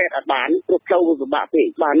ទៅពេទ្យអត់បានព្រោះផ្លូវវាពិបាកពេក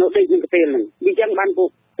បាទនៅដូចក្នុងប្រទេសហ្នឹងវាអញ្ចឹងបានពួក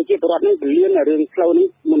ប្រជាពលរដ្ឋហ្នឹងពង្រៀនរឿងផ្លូវហ្នឹង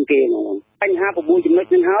មុនគេហ្មងបញ្ហា9ចំណុច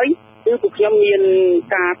ហ្នឹងហើយគឺពួកខ្ញុំមាន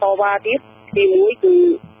ការតវ៉ាទៀតទី1គឺ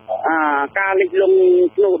ការលិចលង់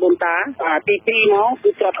ផ្លូវដូនតាទី2មកគឺ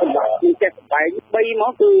ទ្រព្យសម្បត្តិនិងចិត្តសម្បែង3ម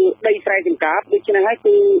កគឺដីស្រែចម្ការដូច្នេះហើយ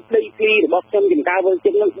គឺដីធ្លីរបស់ខ្ញុំចម្ការវិលជិ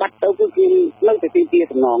តនឹងបាត់ទៅគឺខ្ញុំនៅតែទី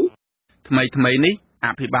សំណងថ្មីនេះអ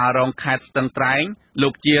ភិបាលរងខេត្តស្ទឹងត្រែងលោ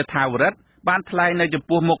កជាថាវរិទ្ធ បានថ្លែងនៅចំ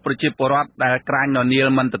ពោះមុខប្រជាពលរដ្ឋដែលក្រាញននាល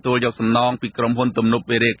មិនទទួលយកសំណងពីក្រុមហ៊ុនទំនប់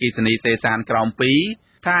វារីអគ្គិសនីសេសានក្រោម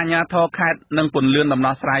2ថាអាជ្ញាធរខេត្តនឹងពន្យាដំ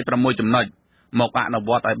ណោះស្រាយ6ចំណុចមកអនុវ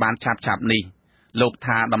ត្តឲ្យបានឆាប់នេះលោក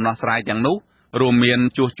ថាដំណោះស្រាយទាំងនោះរួមមាន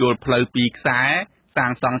ជួសជុលផ្លូវ2ខ្សែសា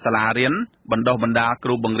ងសង់សាលារៀនបណ្ដុះបណ្ដាលគ្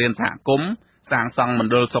រូបង្រៀនសហគមន៍សាងសង់ម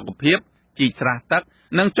ណ្ឌលសុខភាពជីកស្រះទឹក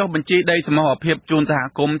និងចុះបញ្ជីដីសមរភាពជូនសហ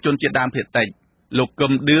គមន៍ជនជាតិដើមភាគតិចលោកកឹ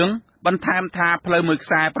មដឿងបន្ថែមថាផ្លូវមួយខ្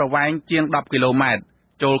សែប្រវែងជាង10គីឡូម៉ែត្រ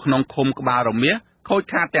ចូលក្នុងឃុំក្បាលរមាសខូច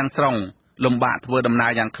ខាតទាំងស្រុងលំបាកធ្វើដំណើ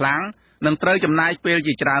រយ៉ាងខ្លាំងនិងត្រូវចំណាយពេល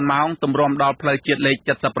ជាច្រើនម៉ោងទម្រាំដល់ផ្លូវជាតិលេខ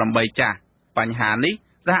78ចាស់បញ្ហានេះ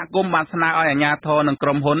សហគមន៍បានស្នើឲ្យអាជ្ញាធរនិងក្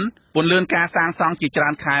រុមហ៊ុនពន្យាការសាងសង់ជាច្រើ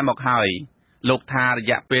នខែមកហើយលោកថារ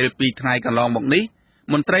យៈពេល2ថ្ងៃកន្លងមកនេះ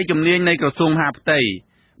មន្ត្រីជំនាញនៃក្រសួងមហាផ្ទៃ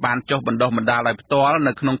បានចុះបណ្ដុះបណ្ដាលឲ្យផ្ទាល់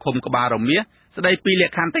នៅក្នុងឃុំក្បាលរមាសស្ដីពីល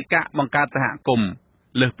ក្ខន្តិកៈបង្កើតសហគមន៍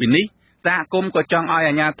លើសពីនេះសហគមន៍ក៏ចង់ឲ្យ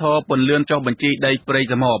អាជ្ញាធរពន្យាចុះបញ្ជីដីព្រៃ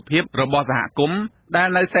សមរភាពរបស់សហគមន៍ដែល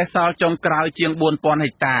នៅសេសសល់ចុងក្រោយជាង 4000 ហិ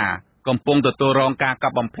កតាកំពុងទទួលរងការកា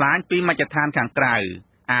ប់បំផ្លាញពីមជ្ឈដ្ឋានខាងក្រៅ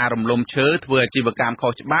រំលំឈើធ្វើអាជីវកម្មខុ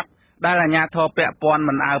សច្បាប់ដែលអាជ្ញាធរពាក់ព័ន្ធ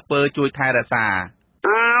មិនអើពើជួយថែរក្សា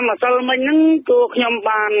ម្សិលមិញហ្នឹងគឺខ្ញុំ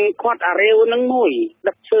បានខាត់អារាវហ្នឹងមួយ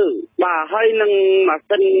ដឹកឈើបាទហើយនឹងម៉ា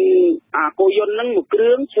ស៊ីនគោយន្តហ្នឹងមួយគ្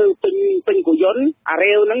រឿងឈើពេញគោយន្តអា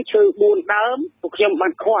រាវហ្នឹងឈើ4ដើមពួកខ្ញុំបា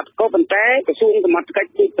នខាត់ក៏ប៉ុន្តែក្រសួងសមត្ថកិច្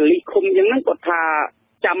ចទីប៉ូលីសឃុំអញ្ចឹងហ្នឹងគាត់ថា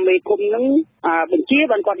ចាំមេឃុំហ្នឹងបញ្ជា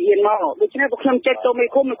បានគាត់ហ៊ានមកដូច្នេះពួកខ្ញុំចេញទៅមេ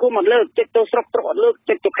ឃុំអត់លើកចេញទៅស្រុកអត់លើក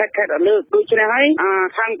ចេញទៅខេត្តអត់លើកដូច្នេះហើយ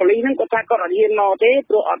ខាងប៉ូលីសហ្នឹងគាត់ថាគាត់អត់ហ៊ានមកទេ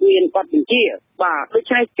ព្រោះអត់មានគាត់បញ្ជាបាទដូ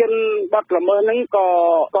ច្នេះជនបាត់ល្មើសហ្នឹង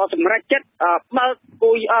ក៏សម្រេចចិត្ត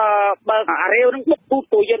បើកអារាវហ្នឹងបុកពូត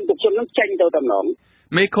គោយន្តពួកខ្ញុំហ្នឹងចេញទៅតំណង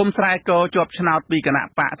មេឃុំស្រែកជាប់ឆ្នោតពីគណៈ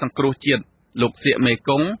បកសង្គ្រោះជាតិលោកសៀកមេគ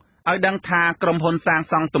ង្គឲ្យដឹងថាក្រុមហ៊ុនសាង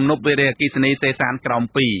សង់ទំនប់វារីអគ្គិសនីសេសានក្រោម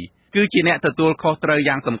2គឺជាអ្នកទទួលខុសត្រូវ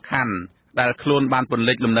យ៉ាងសំខាន់ដែលខ្លួនបានពន្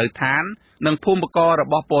លិចលំនៅឋាននិងភូមិកររ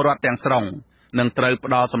បស់ពលរដ្ឋទាំងស្រុងនិងត្រូវ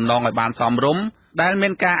ផ្ដល់សំណងឲ្យបានសមរម្យដែលមា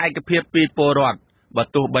នការឯកភាពពីពលរដ្ឋបើ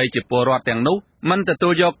ទោះបីជាពលរដ្ឋទាំងនោះមិនទទួ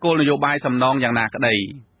លយកគោលនយោបាយសំណងយ៉ាងណាក្តី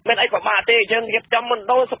មានអីពិបាកទេយើងរៀបចំមណ្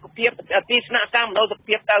ឌលសុខភាពទីស្នាក់ការមណ្ឌលសុខ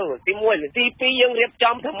ភាពទៅទី1ទី2យើងរៀប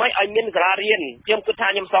ចំធ្វើម៉េចឲ្យមានសាលារៀនខ្ញុំគិតថា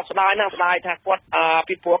ខ្ញុំសោកស្ដាយណាស់ស្ដាយថាគាត់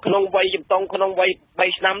ពីព្រោះក្នុងវ័យជំទង់ក្នុងវ័យ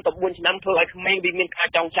3ឆ្នាំទៅ4ឆ្នាំធ្វើឲ្យក្មេងវាមានការ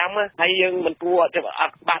ចងចាំហើយយើងមិនគួរអ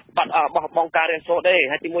ត់បាត់បោះបង់ការរៀនសូត្រទេ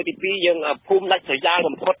ហើយទី1ទី2យើងភូមិដាច់ស្រយាល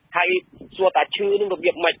បំផុតហើយសួរតាឈឺនឹងរ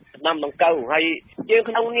បៀបម៉េចដំដង្កូវហើយយើង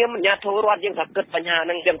ក្នុងនាមអាជ្ញាធររដ្ឋយើងថាគិតបញ្ហាហ្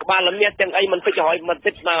នឹងទាំងក្បាលលំនេះទាំងអីមិនតិច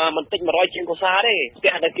100ជាងកុសាទេផ្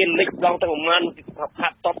ទះដែលគេលិចដល់ទាំងប្រមាណផា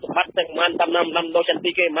ត់តបសម្បត្តិទាំងប្រមាណដំដូចចន្ទ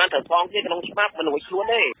ទីគេប្រមាណត្រូវថងទៀតក្នុងច្បាប់មិនរួចខ្លួន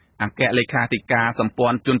ទេអគ្គលេខាធិការសម្ព័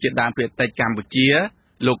ន្ធជនជាតិដើមភាគតិចកម្ពុជា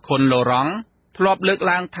លោកខុនឡូរ៉ង់ធ្លាប់លើក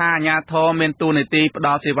ឡើងថាអាជ្ញាធរមានតួនាទីផ្ដ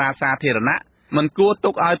ល់សេវាសាធារណៈមិនគួរ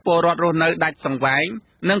ទុកឲ្យពលរដ្ឋរស់នៅដាច់សង្វែង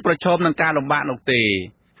និងប្រឈមនឹងការលំបាកនោះទេ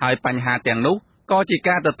ហើយបញ្ហាទាំងនោះក៏ជា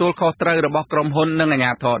ការទទួលខុសត្រូវរបស់ក្រុមហ៊ុននិងអាជ្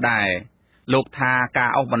ញាធរដែរលោកថាការ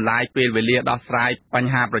អស់បន្លាយពេលវេលាដោះស្រាយប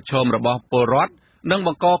ញ្ហាប្រឈមរបស់ពលរដ្ឋនិងប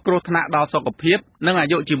ង្កគ្រោះថ្នាក់ដល់សុខភាពនិងអា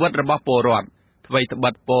យុជីវិតរបស់ពលរដ្ឋអ្វីត្បិ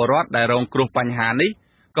តពលរដ្ឋដែលរងគ្រោះបញ្ហានេះ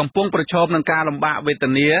កំពុងប្រឈមនឹងការលំបាកវេទ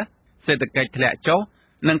នាសេដ្ឋកិច្ចធ្លាក់ចុះ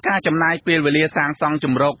និងការចំណាយពេលវេលាសាងសង់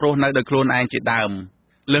ជំរករស់នៅដោយខ្លួនឯងជាដើម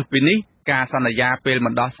លើសពីនេះការសន្យាពេលមិ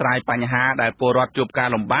នដោះស្រាយបញ្ហាដែលពលរដ្ឋជួបការ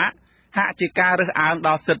លំបាកហាក់ជាការរើសអើងដ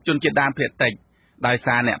ល់សិទ្ធិជនជាតិដើមភាគតិចដោយ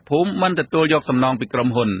សារអ្នកភូមិមិនទទួលយកសំណងពីក្រុម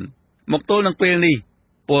ហ៊ុនមកទល់នឹងពេលនេះ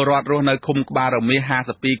ពលរដ្ឋរស់នៅឃុំក្បាលរមាស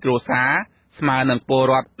52គ្រួសារស្មើនឹងពល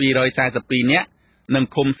រដ្ឋ242នាក់និង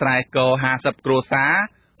ឃុំស្រែក50គ្រួសារ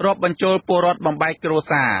រាប់បញ្ចូលពលរដ្ឋបំបែកគ្រួ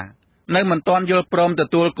សារនៅមិនទាន់យល់ព្រមទ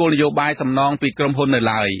ទួលគោលនយោបាយសំណងពីក្រុមហ៊ុននៅ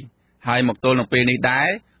ឡើយហើយមកទល់នឹងពេលនេះដែរ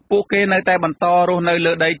ពួកគេនៅតែបន្តរស់នៅ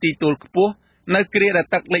លើដីទីទួលខ្ពស់នៅគ្រាដែល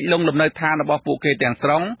ទឹកលិចលង់លំនៅឋានរបស់ពួកគេទាំងស្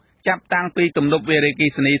រុងចាប់តាំងពីទំនប់វារីអគ្គិ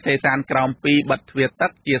សនីសេសានក្រោម2បិទទ្វារទឹ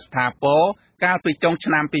កជាស្ថាពរកាលពីចុង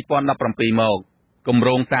ឆ្នាំ2017មកគម្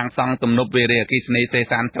រោងសាងសង់ទំនប់វារីអគ្គិសនីសេ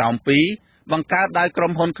សានក្រោម2បង្កើតដោយក្រុ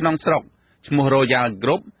មហ៊ុនក្នុងស្រុកឈ្មោះ Royal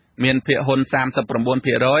Group មានភាគហ៊ុន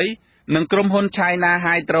 39% និងក្រុមហ៊ុន China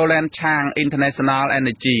Hydroland Chang International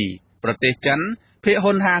Energy ប្រទេសចិនភាគ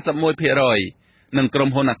ហ៊ុន 51% និងក្រុម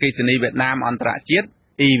ហ៊ុនអគ្គិសនីវៀតណាមអន្តរជាតិ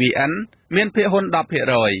EVN មានភាគហ៊ុន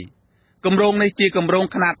 10%គម្រោងនេះជាគម្រោង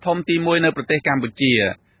ខ្នាតធំទី1នៅប្រទេសកម្ពុជា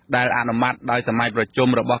ដែលអនុម័តដោយសម័យប្រជុំ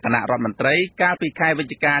របស់គណៈរដ្ឋមន្ត្រីកាលពីខែវិ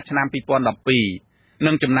ច្ឆិកាឆ្នាំ2012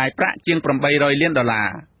និងចំណាយប្រាក់ជាង$800 លាន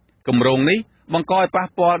គម្រោងនេះបង្កឲ្យប៉ះ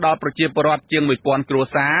ពាល់ដល់ប្រជាពលរដ្ឋជាង 1000 គ្រួ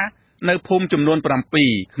សារនៅភូមិចំនួន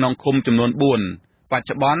7ក្នុងឃុំចំនួន4បច្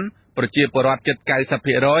ចុប្បន្នប្រជាពលរដ្ឋជិត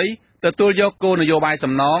 90% ទទួលយកគោលនយោបាយ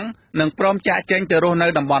សំណងនិងព្រមចាកចេញទៅរស់នៅ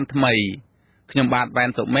តំបន់ថ្មីខ្ញុំបាទវ៉ែន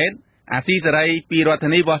សុមេត អាស៊ីសេរីពីរដ្ឋធា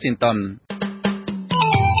នី Washington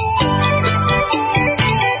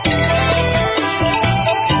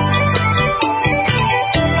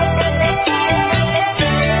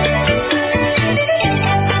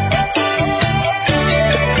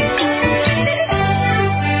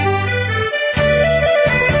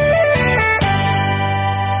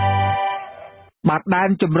បាទដែន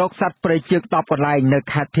ជំរកសត្វព្រៃជើង10កន្លែងនៅ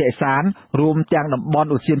ខេត្តភាគឦសានរួមទាំងតំបន់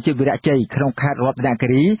ឧទ្យានជាតិវីរៈជ័យក្នុងខេត្តរតនគិ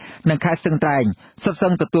រីនិងខេត្តស្ទឹងត្រែងសុទ្ធសឹ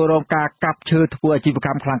ងទទួលរងការកាប់ឈើធ្វើអាជីវក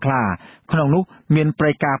ម្មខ្លាំងក្លាក្នុងនោះមានព្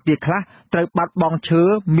រៃការពារខ្លះត្រូវបាត់បង់ឈើ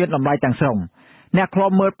មានតម្លៃទាំងស្រុងអ្នកខ្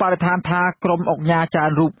លាំមើលបរិស្ថានថាក្រុមអង្គការច្រើ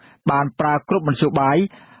នរូបបានប្រើគ្រប់មធ្យោបាយ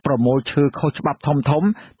ប្រមូលឈើខុសច្បាប់ធំ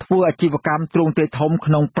ធ្វើអាជីវកម្មទ្រង់ទ្រាយធំ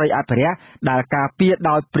ក្នុងព្រៃអភិរក្សដែលការពារ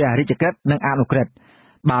ដោយព្រះរាជក្រឹត្យនិងអនុក្រឹត្យ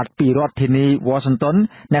បាទពីរដ្ឋធានី Washington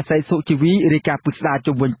អ្នកស្រីសុជីវីរាយការណ៍ពិស្ដារ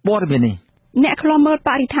ជុំវិញព័ត៌មាននេះអ្នកខ្លាំមើលប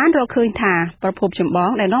រិស្ថានរកឃើញថាប្រភពចម្បង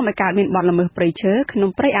ដែលនាំឲ្យកើតមានបទល្មើសព្រៃឈើក្នុង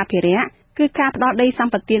ព្រៃអភិរក្សគឺការផ្ដោតដីស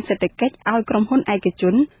ម្បត្តិសេដ្ឋកិច្ចឲ្យក្រុមហ៊ុនឯកជ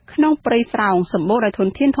នក្នុងព្រៃស្រោងសម្បូរដោយធន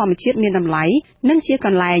ធានធម្មជាតិមានតម្លៃនិងជាក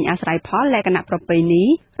ន្លែងអាស្រ័យផលលក្ខណៈប្រពៃណី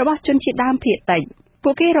របស់ជនជាតិដើមភាគតិចពួ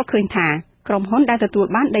កគេរកឃើញថាក្រុមហ៊ុនដែលទទួល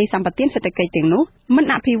បានដីសម្បត្តិសេដ្ឋកិច្ចទាំងនោះមិន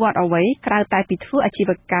អភិវឌ្ឍអ្វីក្រៅតែពីធ្វើអាជីវ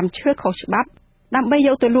កម្មឈើខុសច្បាប់ដើម្បីយ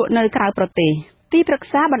កទៅលក់នៅក្រៅប្រទេសទីប្រឹក្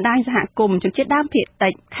សាបណ្ដាញសហគមន៍ជនជាតិដើមភាគតិ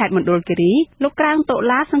ចខេត្តមណ្ឌលគិរីលោកក្រាងតុ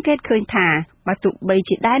លាសង្កេតឃើញថាបើទោះបី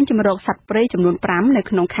ជាដែនជម្រកសត្វព្រៃចំនួន5នៅ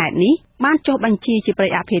ក្នុងខេត្តនេះបានចុះបញ្ជីជាព្រៃ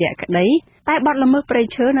អភិរក្សក្តីតែបទល្មើសព្រៃ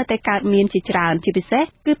ឈើនៅតែកើតមានជាច្រើនជាពិសេស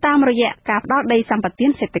គឺតាមរយៈការផ្ដោតដីសម្បត្តិ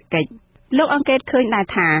សេដ្ឋកិច្ចលោកអង្កេតឃើញដែរ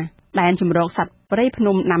ថាដែនជម្រកសត្វព្រៃភ្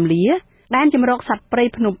នំណាំលាដែនជម្រកសត្វព្រៃ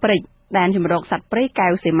ភ្នំព្រិចដែនជម្រកសត្វព្រៃកែ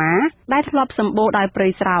វសីមាដែលធ្លាប់សម្បូរដោយព្រៃ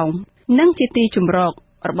ស្រោងនិងជាទីជម្រក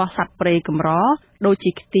របស់សត្វព្រៃកម្រដូច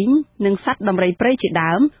ជាខ្ទីងនិងសត្វដំរីព្រៃជា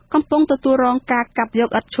ដើមកំពុងទទួលរងការកាប់យក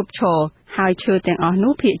ឥតឈប់ឈរហើយឈើទាំងអស់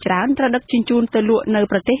នោះភាគច្រើនត្រូវដឹកជញ្ជូនទៅលក់នៅ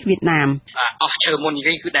ប្រទេសវៀតណាមអស់ឈើមុននិ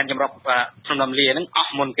យាយគឺដែនចម្រុកភ្នំដំលាហ្នឹងអ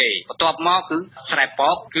ស់មុនគេបន្ទាប់មកគឺស្រែព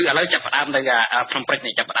កគឺឥឡូវចាប់ផ្ដើមនៅភ្នំព្រិច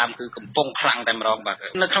នេះចាប់ផ្ដើមគឺកំពុងខ្លាំងតែម្ដងបាទ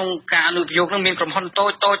នៅក្នុងការអនុប្រយោគហ្នឹងមានក្រុមហ៊ុនតូ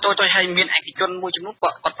ចហើយមានឯកជនមួយចំនួនគា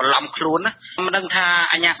ត់បន្លំខ្លួនណាមិនដឹងថា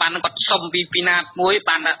អាជ្ញាប័ណ្ណគាត់សុំពីណាមួយ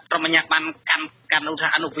បានក្រុមអាជ្ញាប័ណ្ណកាន់នោះថា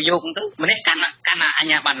អនុប្រយោគទៅម្នាក់កាន់អា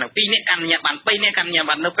ជ្ញាប័ណ្ណនឹង2នាក់កាន់អាជ្ញាប័ណ្ណ3នាក់កាន់អាជ្ញា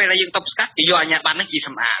ប័ណ្ណនៅពេលដែលយើងតបស្កាត់គេយកអាជ្ញាប័ណ្ណនឹងជាស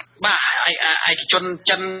ម្អាងបាទឯកជន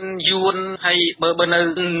ចិនយួនហើយបើ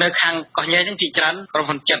នៅខាងកោះញែហ្នឹងជាច្រើនក្រុម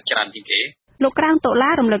ហ៊ុនចិនច្រើនជាងគេលោកក្រាងតុលា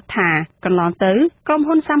រំលឹកថាកន្លងទៅក្រុម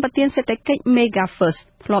ហ៊ុនសម្បត្តិសេដ្ឋកិច្ច Mega First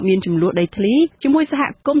ធ្លាប់មានចំនួនដីធ្លីជាមួយសហ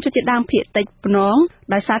គមន៍ជនជាតិដើមភាគតិចភ្នង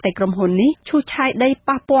ដោយសារតែក្រុមហ៊ុននេះឈូសឆាយដី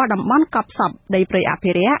ប៉ះពាល់តំបន់កប់សពដីព្រៃអ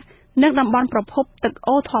ភិរក្សនិងតំបន់ប្រភពទឹក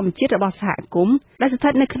អូរធម្មជាតិរបស់សហគមន៍ដែលស្ថិ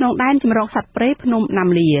តនៅក្នុងដែនជម្រកសត្វព្រៃភ្នំណាំ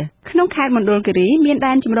លាក្នុងខេត្តមណ្ឌលគិរីមាន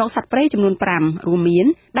ដែនជម្រកសត្វព្រៃចំនួន5រួមមាន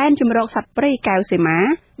ដែនជម្រកសត្វព្រៃកែវសីមា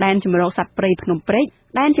ដែនជម្រកសត្វព្រៃភ្នំព្រិច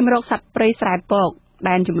ដែនជម្រកសត្វព្រៃស្រែពក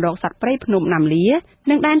ដែនជម្រកសត្វព្រៃភ្នំណាំលា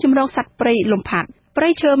និងដែនជម្រកសត្វព្រៃលំផាត់ព្រៃ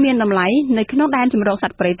ឈើមានតម្លៃនៅក្នុងដែនជម្រកស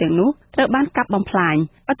ត្វព្រៃទាំងនោះត្រូវបានកាប់បំផ្លាញ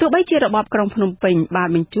បើទោះបីជារបបក្រុងភ្នំពេញបាន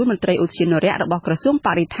បញ្ជូនមន្ត្រីឧទ្យានុរក្សរបស់ក្រសួងប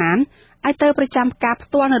រិស្ថានឲ្យទៅប្រចាំការផ្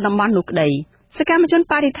ទាល់នៅតំបន់នោះក្តីសកម្មជន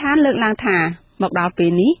បរិស្ថានលើកឡើងថាមកដល់ពេល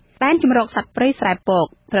នេះដែនជម្រកសត្វព្រៃស្រែពក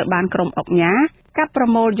ត្រូវបានក្រុមអង្គការកាប់ប្រ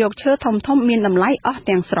មូលយកឈើធំមានតម្លៃអស់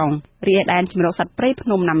ទាំងស្រុងរីឯដែនជម្រកសត្វព្រៃភ្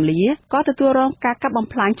នំណាំលាក៏ទទួលរងការកាប់បំ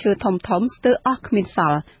ផ្លាញឈើធំស្ទើរអស់គ្មានស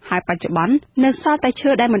ល់ហើយបច្ចុប្បន្ននៅសល់តែឈើ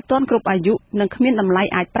ដែលមិនទាន់គ្រប់អាយុនិងគ្មានតម្លៃ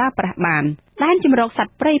អាចប្រើប្រាស់បានដែនជម្រកសត្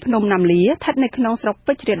វព្រៃភ្នំណាំលាស្ថិតនៅក្នុងស្រុក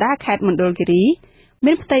ពេជ្ររាដាខេត្តមណ្ឌលគិរី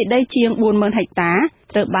មានផ្ទៃដីជាង 40,000 ហិកតា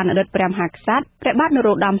ត្រូវបានអតីតព្រះមហាក្សត្រព្រះបាទន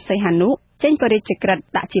រោត្តមសីហនុចេញព្រះរាជក្រឹត្យ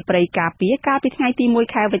ដាក់ជាព្រៃការពារកាលពីថ្ងៃទី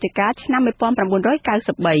1 ខែវិច្ឆិកាឆ្នាំ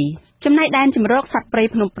1993ចំណែកដែនជម្រកសត្វព្រៃ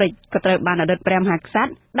ភ្នំព្រិចក៏ត្រូវបានអតីតព្រះមហាក្សត្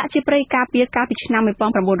រដាក់ជាព្រៃការពារកាលពីឆ្នាំ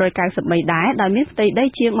1993ដែរដោយមានផ្ទៃដី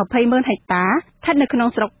ជាង 20,000 ហិកតាស្ថិតនៅក្នុង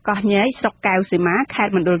ស្រុកកោះញែកស្រុកកែវសីមាខេត្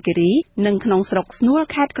តមណ្ឌលគិរីនិងក្នុងស្រុកស្នួល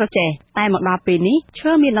ខេត្តក្រចេះតែមកដល់ពេលនេះ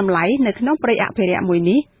ឈើមានតម្លៃនៅក្នុងព្រៃអភិរក្សមួយ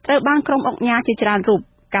នេះត្រូវបានក្រុមអង្គការជាច្រើនរូប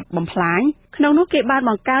កាប់បំផ្លាញក្នុងនោះគេបាន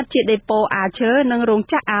បង្កើតជាដេប៉ូអាឈើនិងរោង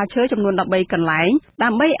ចក្រអាឈើចំនួន13កន្លែងដើ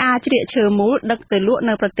ម្បីអាជ្រៀកឈើមូលដឹកទៅលក់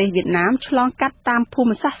នៅប្រទេសវៀតណាមឆ្លងកាត់តាមភូ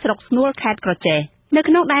មិសាស្ត្រស្រុកស្នួលខេត្តក្រចេះនៅ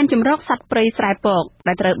ក្នុងដែនជម្រកសត្វព្រៃស្រែពក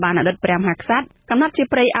ដែលត្រូវបានអតីតព្រះមហាក្សត្រកំណត់ជា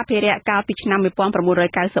ព្រៃអភិរក្សកាលពីឆ្នាំ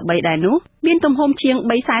1993ដែរនោះមានទំហំជាង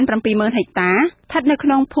 370,000 ហិកតាស្ថិតនៅក្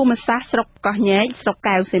នុងភូមិសាស្ត្រស្រុកកោះញែកស្រុក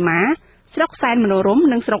កែវសីមាស្រុកសែនមនោរម្យ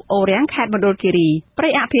និងស្រុកអូរាំងខេត្តមណ្ឌលគិរីព្រៃ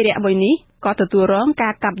អភិរក្សមួយនេះក៏ទទួលរងកា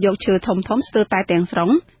រកាប់យកឈើធំស្ទើរតែទាំងស្រុង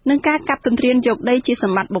និងការកាប់ទន្ទ្រានយកដីជាស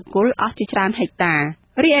ម្បត្តិបុគ្គលអស់ជាច្រើនហិកតា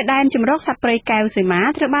រីឯដែនចម្រុះសត្វព្រៃកែវសីមា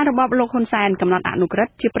ត្រូវបានរបបលោកហ៊ុនសែនកំណត់អនុក្រឹត្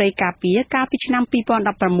យជាព្រៃការពារកាលពីឆ្នាំ2016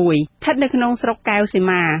ស្ថិតនៅក្នុងស្រុកកែវសី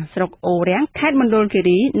មាស្រុកអូរាំងខេត្តមណ្ឌលគិ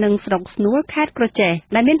រីនិងស្រុកស្នួលខេត្តក្រចេះ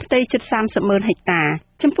ដែលមានផ្ទៃជិត30,000 ហិកតា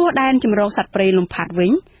ចំពោះដែនចម្រុះសត្វព្រៃលំផាត់វិ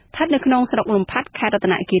ញស្ថិតនៅក្នុងស្រុកលំផាត់ខេត្តរត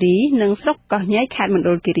នគិរីនិងស្រុកកោះញែកខេត្តមណ្ឌ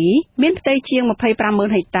លគិរីមានផ្ទៃជាង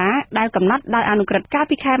25,000 ហិកតាដែលកំណត់ដោយអនុក្រឹត្យកាល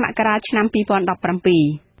ពីខែមករាឆ្នាំ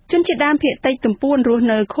2017ជនជាតិដើមភាគតិចទំពួនរស់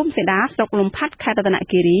នៅឃុំសេដាស្រុកលំផាត់ខេត្តរតន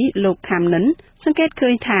គិរីលោកខាំនិនសង្កេតឃើ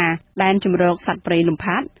ញថាដែនជម្រកសត្វព្រៃលំ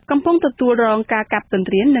ផាត់កំពុងទទួលរងការកាប់ទន្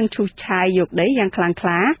ទ្រាននិងឈូសឆាយយកដីយ៉ាងខ្លាំងក្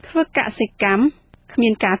លាធ្វើកសិកម្មគ្មា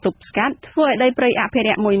នការទប់ស្កាត់ធ្វើឲ្យដីព្រៃអភិរ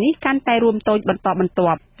ក្សមួយនេះកាន់តែរួមតូចបន្តបន្ទា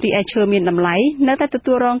ប់រីឯឈើមានតម្លៃនៅតែទ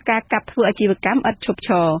ទួលរងការកាប់ធ្វើអាជីវកម្មឥតឈប់ឈ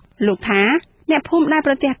រលោកថាអ្នកភូមិដែល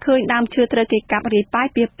ប្រទះឃើញដើមឈើត្រូវគេកាប់រាយប៉ាយ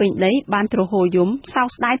ពីពេញដីបានទ្រហោយំសោក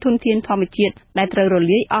ស្ដាយធនធានធម្មជាតិដែលត្រូវរ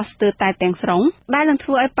លាយអស់ស្ទើរតែទាំងស្រុងដែលនឹងធ្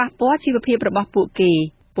វើឲ្យប៉ះពាល់ជីវភាពរបស់ពួកគេ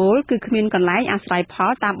ពលគឺគ្មានកន្លែងអាស្រ័យផ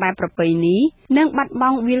លតាមបែបប្រពៃណីនិងបាត់ប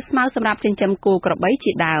ង់វាលស្មៅសម្រាប់ចិញ្ចឹមគោក្របី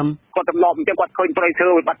ជាដើមគាត់ទម្លាប់អញ្ចឹងគាត់ឃើញព្រៃឈើ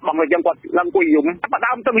បាត់បង់អញ្ចឹងគាត់ឡើងគួយយំប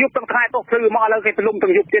ដើមទាំងយប់ទាំងថ្ងៃទៅព្រឺមកឥឡូវគេទលំទាំ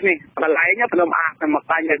ងយប់ទៀតនេះកន្លែងភ្នំអាកមក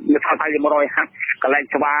តាញ់នៅថៃ150កន្លែង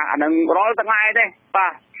ស្វាអាហ្នឹងរាល់ថ្ងៃទេបា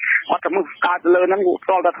ទអត់ទៅមើលកើតលើហ្នឹងស្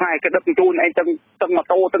គាល់តែថ្ងៃគេដឹកជញ្ជូនអីទាំងម៉ូ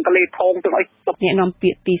តូទាំងកលេថងទាំងអីអ្នកនាំពា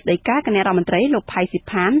ក្យទីស្តីការគណៈរដ្ឋមន្ត្រីលោកផៃស៊ី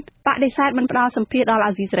ផានបដិសេធមិនផ្ដល់សម្ភារដល់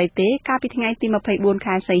អាស៊ីសេរីទេកាលពីថ្ងៃទី24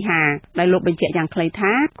ខែសីហាដោយលោកបញ្ជាក់យ៉ាងខ្លី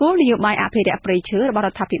ថាគោលនយោបាយអភិរក្សព្រៃឈើរបស់រ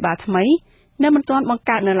ដ្ឋាភិបាលថ្មីនៅមិនទាន់បង្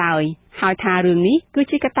កើតនៅឡើយហើយថារឿងនេះគឺ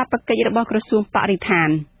ជាកាតព្វកិច្ចរបស់ក្រសួងបរិស្ថា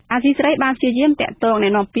នអាស៊ីសេរីបានព្យាយាមតាក់ទងអ្ន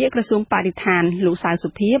កនាំពាក្យក្រសួងបរិស្ថានលោកសៅសុ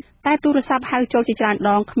ភីតែទូរស័ព្ទហៅចូលជាច្រើន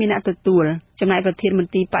ដងគ្មានអ្នកទទួលចំណែកប្រធានមន្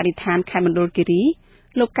ត្រីបរិស្ថានខេត្តមណ្ឌលគិរី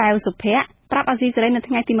លោកកែវសុភ័ក្រប្រាប់អាស៊ីសេរីនៅ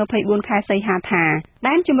ថ្ងៃទី24ខែសីហាថា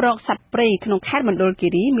ដែនជម្រកសត្វព្រៃក្នុងខេត្តមណ្ឌលគិ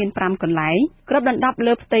រីមាន5កន្លែងគ្របដណ្ដប់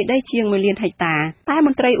លើផ្ទៃដីជាង1លានហិកតាតែម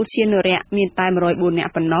ន្ត្រីឧទ្យានុរក្សមានតែ104នា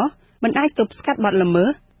ក់ប៉ុណ្ណោះមិនអាចទប់ស្កាត់បទល្មើស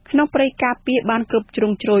ក្នុងព្រៃការពារបានគ្រប់ជ្រុ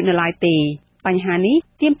ងជ្រោយនៅឡើយទេបញ្ហានេះ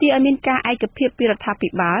ទាមទារឲ្យមានការឯកភាពពីរដ្ឋាភិ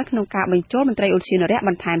បាលក្នុងការបញ្ចូលមន្ត្រីឧទ្យានុរក្សប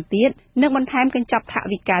ន្ថែមទៀតនិងបន្ថែមកញ្ចប់ថ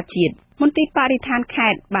វិកាជាតិមន្ទីរបរិស្ថានខេ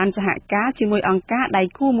ត្តបានសហការជាមួយអង្គការដៃ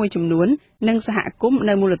គូមួយចំនួននិងសហគមន៍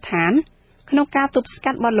នៅមូលដ្ឋានក្នុងការទប់ស្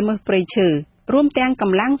កាត់បទល្មើសព្រៃឈើរួមទាំងក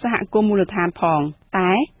ម្លាំងសហគមន៍មូលដ្ឋានផង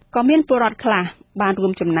តែក៏មានពលរដ្ឋខ្លះបានរួ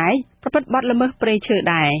មចំណែកប្រព្រឹត្តបទល្មើសព្រៃឈើ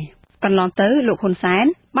ដែរកន្លងទៅលោកហ៊ុនសែន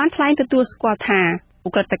បានថ្លែងទទួលស្គាល់ថាឧ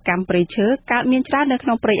ក្រិដ្ឋកម្មព្រៃឈើកើតមានច្រើននៅក្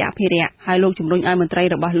នុងព្រៃអភិរក្សហើយលោកជំរុញឲ្យមន្ត្រី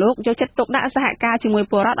របស់លោកយកចិត្តទុកដាក់សហការជាមួយ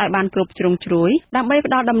ពលរដ្ឋឲ្យបានគ្រប់ជ្រុងជ្រោយដើម្បី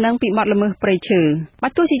ផ្ដល់ដំណឹងពីបទល្មើសព្រៃឈើបើ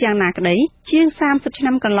ទោះជាយ៉ាងណាក្តីជាង30ឆ្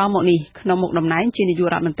នាំកន្លងមកនេះក្នុងមុខតំណែងជានាយក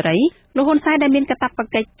រដ្ឋមន្ត្រីលោកហ៊ុនសែនដែលមានកាតព្វ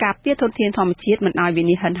កិច្ចការពារធនធានធម្មជាតិមិនឲ្យវិ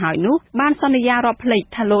និច្ឆ័យហើយនោះបានសន្យារាប់ភ្លេច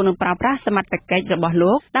ថាលោកនឹងប្រើប្រាស់សមត្ថកិច្ចរបស់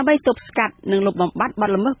លោកដើម្បីទប់ស្កាត់និងលុបបំបាត់បទ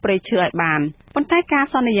ល្មើសព្រៃឈើឲ្យបានប៉ុន្តែការ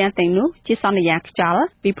សន្យាទាំងនោះជាសន្យាខ្យល់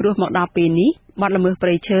ពីព្រោះមកដល់ពេលនេះបទល្មើសព្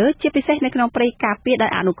រៃឈើជាពិសេសនៅក្នុងព្រៃការពារដោ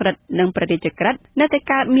យអនុក្រឹត្យនិងព្រះរាជក្រឹត្យនៅតែ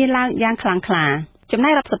កើតមានឡើងយ៉ាងខ្លាំងក្លាចំណែ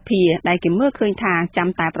ករដ្ឋសភាដែលគេមើលឃើញថាចាំ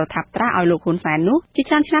តែប្រថាប់ត្រាស់ឲ្យលោកហ៊ុនសែននោះជា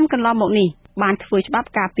ច្រើនឆ្នាំកន្លងមកនេះបានធ្វើច្បាប់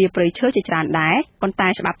ការពារព្រៃឈើជាច្រើនដែរប៉ុន្តែ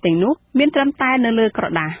ច្បាប់ទាំងនោះមានត្រឹមតែនៅលើក្រ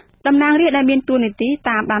ដាសតំណាងរាស្ត្រដែលមានតួនាទី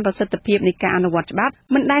តាមដានប្រសិទ្ធភាពនៃការអនុវត្តច្បាប់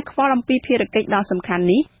មិនដែលខ្វល់អំពីភារកិច្ចដ៏សំខាន់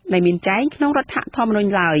នេះដែលមានចែងក្នុងរដ្ឋធម្មនុញ្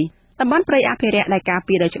ញឡើយតំបន់ព្រៃអភិរក្សដែលការ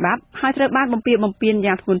ពារដោយច្បាប់ហើយត្រូវបានបំពានបំពាន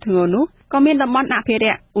យ៉ាងធ្ងន់ធ្ងរនោះក៏មានតំបន់អភិរ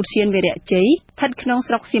ក្សឧទ្យានវីរៈជ័យស្ថិតក្នុង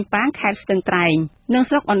ស្រុកសៀមប៉ាងខេត្តស្ទឹងត្រែងនិង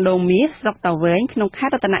ស្រុកអណ្ដូងមាសស្រុកតាវែងក្នុងខេ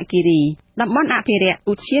ត្តរតនគិរីតំបន់អភិរក្ស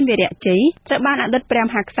ឧទ្យានវីរៈជ័យត្រូវបានអតីតព្រះម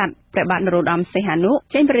ហាក្សត្រព្រះបាទនរោត្តមសីហនុ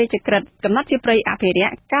ចេញព្រះរាជក្រឹត្យកំណត់ជាព្រៃអភិរ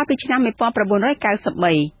ក្សកាលពីឆ្នាំ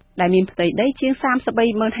1993ដែលមានផ្ទៃដីជាង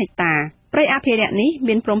33,000 ហិកតាព្រៃអភិរក្សនេះ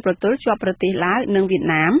មានព្រំប្រទល់ជាប់ប្រទេសឡាវនិងវៀត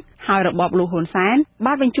ណាមហើយរបបលោកហ៊ុនសែន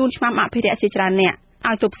បានបញ្ជូនឆ្មាំអភិរក្សជាច្រើនអ្នក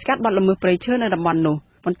ឲ្យទប់ស្កាត់បទល្មើសព្រៃឈើនៅតំបន់នោះ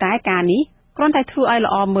ប៉ុន្តែការនេះគ្រាន់តែធ្វើឲ្យ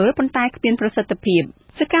ល្អមើលប៉ុន្តែគ្មានប្រសិទ្ធភាព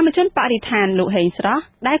សកម្មជនបរិស្ថានលោកហេងស្រស់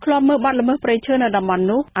ដែលធ្លាប់មើលបទល្មើសព្រៃឈើនៅតំបន់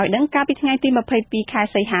នោះឲ្យដឹងកាលពីថ្ងៃទី22ខែ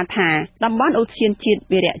សីហាថាតំបន់ឧទ្យានជាតិ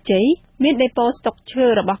វីរៈជ័យមានដេប៉ូស្តុកឈើ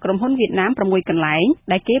របស់ក្រុមហ៊ុនវៀតណាម6កន្លែង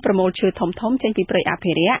ដែលគេប្រមូលឈើធំៗចេញពីព្រៃអ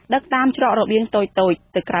ភិរក្សដឹកតាមច្រករបៀងតូចៗ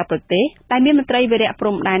ទៅក្រៅប្រទេសដែលមានមន្ត្រីវីរៈព្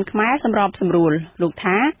រំដែនខ្មែរសម្របសម្រួលលោក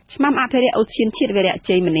ថាឆ្មាំអភិរក្សឧទ្យានជាតិវីរៈ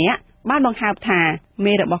ជ័យម្នាក់បានបង្ហើបថា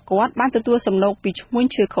មេរបស់គាត់បានទទួលសំណូកពីឈ្មួញ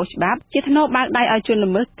ឈើខុសច្បាប់ជាថ្នូរបើកដៃឲ្យជន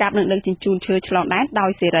ល្មើសកាប់និងដឹកជញ្ជូនឈើឆ្លងដែនដោ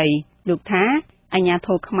យសេរីលោកថាអាជ្ញាធ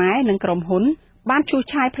រខ្មែរនិងក្រុមហ៊ុនបានឈូស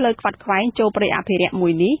ឆាយផ្លូវខ្វាត់ខ្វែងចូលព្រៃអភិរក្សមួ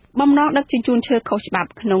យនេះបំណងដឹកជញ្ជូនឈើខុសច្បាប់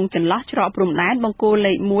ក្នុងចន្លោះច្រកព្រំដែនបង្គោល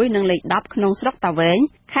លេខ1និងលេខ10ក្នុងស្រុកតាវែង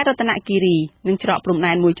ខេត្តរតនគិរីនិងច្រកព្រំ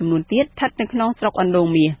ដែនមួយចំនួនទៀតស្ថិតនៅក្នុងស្រុកអណ្ដូង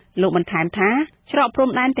មាសលោកបន្ថែមថាច្រកព្រំ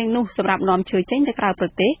ដែនទាំងនោះសម្រាប់នាំឈើចេញទៅក្រៅប្រ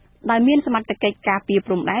ទេស ដោយមានសមត្ថកិច្ចការពារ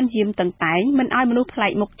ព្រំដែនយាមតឹងតែងមិនឲ្យមនុស្សប្លែ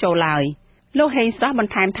កមុខចូលឡើយលោកហេងស្រស់ប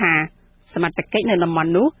ន្ថែមថាសមត្ថកិច្ចនៅតំប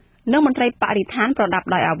ន់នោះនិងមន្ត្រីបរិស្ថានប្រដាប់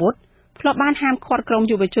ដោយអាវុធធ្លាប់បានហាមឃាត់ក្រុម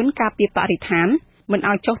យុវជនការពារបរិស្ថានមិន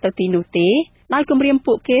ឲ្យចុះទៅទីនោះទេដោយគំរាម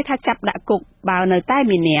ពួកគេថាចាប់ដាក់គុកបើនៅតែ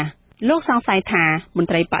មានអ្នកលោកសង្ស័យថាមន្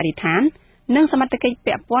ត្រីបរិស្ថាននិងសមត្ថកិច្ច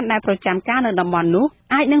ពាក់ព័ន្ធដែលប្រចាំការនៅតំបន់នោះ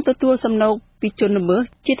អាចនឹងទទួលសំណូកពីជនល្មើស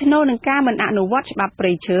ជាថ្នូរនឹងការមិនអនុវត្តច្បាប់ព្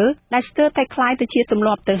រៃឈើដែលស្ទើរតែคล้ายទៅជាទម្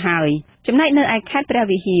លាប់ទៅហើយចំណែកនៅឯខេត្តព្រះ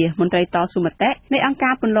វិហារមន្ត្រីតស៊ូមតិនៃអង្គកា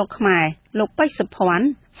រពន្លកខ្មែរលោកពេជ្រសុភ័ណ្ឌ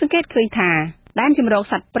សង្កេតឃើញថាដែនជម្រក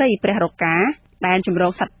សត្វព្រៃព្រះរកាដែនជម្រ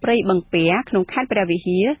កសត្វព្រៃបឹងពែក្នុងខេត្តព្រះវិ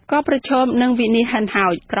ហារក៏ប្រឈមនឹងវិនិច្ឆ័យហិនហោ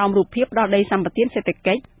ចក្រោមរូបភាពដល់ដីសម្បត្តិសេដ្ឋ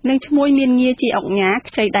កិច្ចនិងឈ្មួញមានងារជាអង្គញា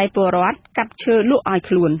ខ្ចីដៃពលរដ្ឋកាប់ឈើលក់ឲ្យ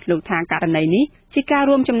ខ្លួនលោកថាករណីនេះជាការ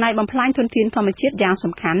រួមចំណែកបំផ្លាញធនធានធម្មជាតិយ៉ាង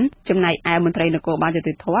សំខាន់ចំណែកឯមន្ត្រីនគរបាលយុ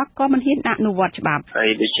តិធធក៏មិនហ៊ានអនុវត្តច្បាប់ហើយ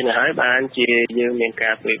ដូច្នេះហើយបានជាយើងមាន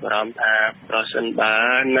ការព្រួយបារម្ភថាប្រសិនបើ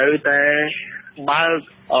នៅតែបើក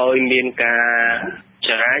ឲ្យមានការ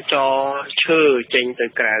ចរាចរណ៍ឈើចេញទៅ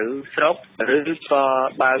ក្រៅស្រុកឬក៏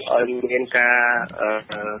បើកឲ្យមានកា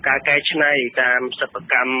រកែច្នៃតាមសិប្ប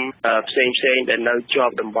កម្មផ្សេងដែលនៅជា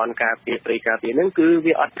ប់តំបន់ការពារព្រៃការពារហ្នឹងគឺ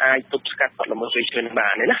វាអត់អាចទប់ស្កាត់បទល្មើសព្រៃឈើនឹងបា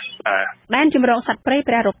នទេណាដែនជម្រកសត្វព្រៃ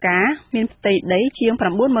ព្រះរកាមានផ្ទៃដីជាង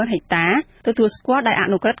 90000 ហិកតាទទួលស្គាល់ដោយអ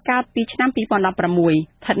នុក្រឹត្យកាលពីឆ្នាំ 2016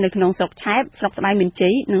ស្ថិតនៅក្នុងស្រុកឆែបស្រុកស្បៃមានជ័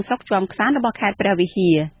យនិងស្រុកជាំខ្សាន្តរបស់ខេត្តព្រះវិ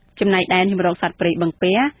ហារចំណែកដែនជម្រកសត្វព្រៃបឹង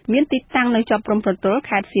ពែមានទីតាំងនៅជាប់ព្រំប្រទល់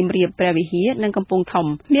ខេត្តសៀមរាបព្រះវិហារនិងកំពង់ធំ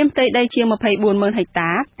មានផ្ទៃដីជាង 240,000 ហិកតា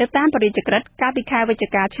ទៅតាមបរិយាក្រឹត្យកាលពីខែវិច្ឆិ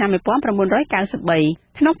កាឆ្នាំ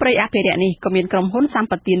 1993ក្នុងព្រៃអភិរក្សនេះក៏មានក្រុមហ៊ុនសម្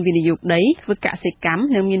បត្តិវិនិយោគដីធ្វើកសិកម្ម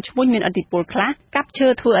និងមានឈ្មួញមានឥទ្ធិពលខ្លះកាប់ឈើ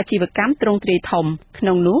ធ្វើអាជីវកម្មទ្រង់ទ្រាយធំក្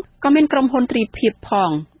នុងនោះក៏មានក្រុមហ៊ុនទ្រីភិបផ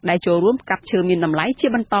ងដែលចូលរួមកាប់ឈើមានតម្លៃជា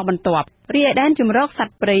បន្តបន្ទាប់រីឯដែនជម្រកស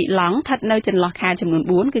ត្វព្រៃឡង់ស្ថិតនៅចន្លោះខេត្តចំនួន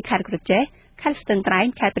4គឺខេត្តក្រចេះខេត្តស្ទឹងត្រែង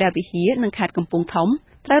ខេត្តព្រះវិហារនិងខេត្តកំពង់ធំ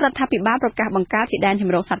ត្រូវរដ្ឋាភិបាលប្រកាសបង្កើតជាដែនជ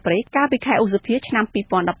ម្រកសត្វព្រៃកាលពីខែឧសភាឆ្នាំ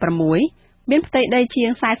 2016មានផ្ទៃដីជាង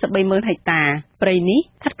 430,000 ហិកតាព្រៃនេះ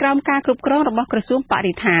ស្ថិតក្រោមការគ្រប់គ្រងរបស់ក្រសួងប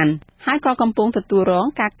រិស្ថានហើយក៏កំពុងទទួលរង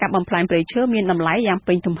ការកាប់បំផ្លាញព្រៃឈើមានតម្លៃយ៉ាង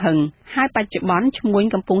ពេញទំហឹងហើយបច្ចុប្បន្នឈ្មួញ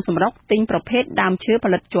កំពុងសម្រុកទិញប្រភេទដើមឈើផ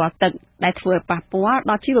លិតជ័រទឹកដែលធ្វើឲ្យប៉ះពាល់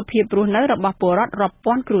ដល់ជីវភាពរស់នៅរបស់ពលរដ្ឋរាប់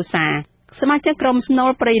ពាន់គ្រួសារសមាជិកក្រុមស្នូល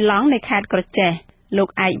ព្រៃឡង់នៃខេត្តក្រចេះលោក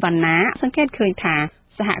ឯកវណ្ណាសង្កេតឃើញថា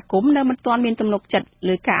សហគមន៍នៅមិនទាន់មានទំនុកចិត្ត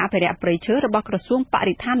លើការអភិរក្សព្រៃឈើរបស់ក្រសួងប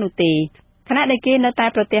រិស្ថាននោះទេខណៈដែលគេនៅតែ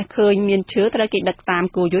ប្រទះឃើញមានឈើត្រូវគេដឹកតាម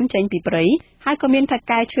គោយន្តចេញពីព្រៃហើយក៏មានថៅ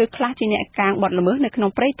កែឈើខ្លះជាអ្នកកាងបទល្មើសនៅក្នុង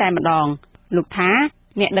ព្រៃតែម្ដងលោកថា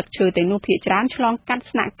អ្នកដឹកឈើទាំងនោះភាគច្រើនឆ្លងកាត់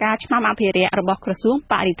ស្នាក់ការឆ្មាំអភិរក្សរបស់ក្រសួង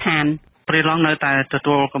បរិស្ថានព្រៃឡង់នៅតែទ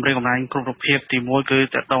ទួលកម្រិតកម្លាំងគ្រប់រូបភាពទី1គឺ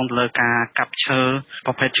តកតងទៅលើការកាប់ឈើ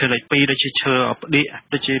ប្រភេទឈើលេខ2ដូចជាឈើផ្ដៀក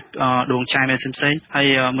ដូចជាដួងចាយផ្សេងហើយ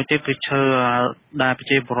មួយទៀតគឺឈើដែលប្រ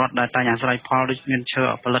ជាពលរដ្ឋដែលតែងអាស្រ័យផលដូចមានឈើ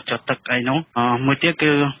ផលិតចទឹកអីនោះមួយទៀត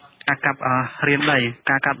គឺការកាប់រៀនដី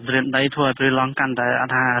ការកាប់រៀនដីធ្វើឲ្យព្រៃឡង់កាន់តែអ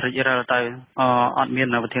ត់ថារិចរិលទៅអត់មាន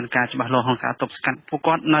វិធានការច្បាស់លាស់ក្នុងការទប់ស្កាត់ពួក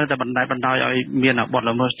គាត់នៅតែបណ្ដោយឲ្យមានបទ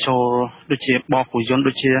ល្មើសចូលដូចជាបោកគោយន្ត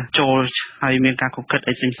ដូចជាចូលហើយមានការគុកគិត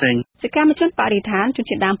អីផ្សេងសកម្មជនបរិស្ថានជន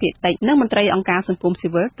ជាតិដើមភាគតិចនិងមន្ត្រីអង្គការសង្គមស៊ី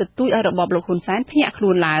វិលទទូចឲ្យរបបលោកហ៊ុនសែនភ្ញាក់ខ្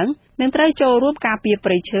លួនឡើងនិងត្រូវចូលរួមការពារ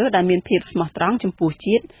ព្រៃឈើដែលមានភាពស្មោះត្រង់ចំពោះ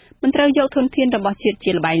ជាតិមិនត្រូវយកធនធានរបស់ជាតិ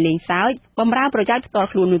ជាល្បែងលេងសើចបម្រើប្រយោជន៍ផ្ទាល់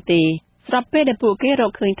ខ្លួននោះទេស្របពេលដែលពួកគេរ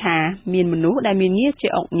កឃើញថាមានមនុស្សដែលមានងារជា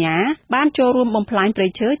អង្គញាបានចូលរួមបំផ្លាញព្រៃ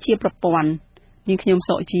ឈើជាប្រព័ន្ធនាងខ្ញុំ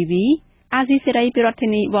សុជីវីអាស៊ីសេរីពីរដ្ឋធា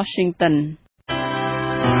នី Washington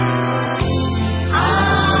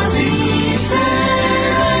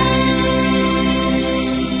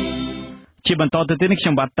ជាបន្តទៅទៀតនេះខ្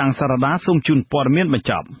ញុំបាទតាំងសារ៉ាដាសូមជូនព័ត៌មានបញ្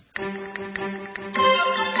ចប់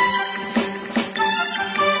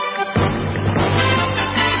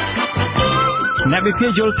អ្នកវិភា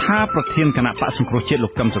គយល់ថាប្រធានគណៈបក្សសង្គ្រោះជាតិលោ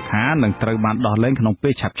កកឹមសុខានឹងត្រូវបានដោះលែងក្នុងពេ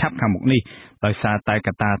លឆាប់ៗខាងមុខនេះដោយសារតែក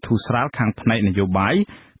ត្តាធូរស្រាលខាងផ្នែកនយោបាយ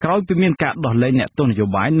ក្រោយពីមានការដោះលែងអ្នកទោសនយោ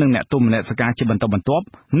បាយនិងអ្នកទោសមនសិការជាបន្តបន្ទាប់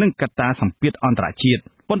និងកត្តាសម្ពាធអន្តរជាតិ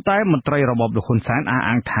ប៉ុន្តែមន្ត្រីរបបលោកហ៊ុនសែនអះ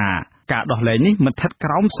អាងថាការដោះលែងនេះមិនស្ថិតក្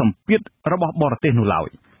រោមសម្ពាធរបស់បរទេសនោះឡើយ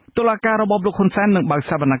តុលាការរបបលោកហ៊ុនសែននឹងបើក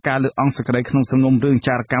សវនកម្មលើអង្គសេចក្តីក្នុងសំណុំរឿង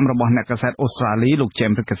ចារកម្មរបស់អ្នកកាសែតអូស្ត្រាលីលោក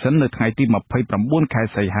James Ferguson នៅថ្ងៃទី29 ខែ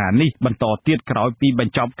សីហានេះបន្តទៀតក្រោយពីប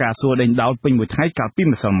ញ្ចប់ការសួរដេញដោលពេញមួយថ្ងៃកាលពី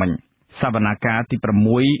ម្សិលមិញសវនកម្មទី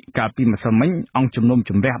6កាលពីម្សិលមិញអង្គជំនុំ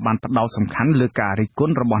ជម្រះបានផ្ដោតសំខាន់លើការរិះគ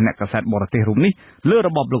ន់របស់អ្នកកាសែតបរទេសរូបនេះលើរ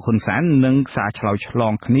បបលោកហ៊ុនសែននិងសារឆ្លើយឆ្ល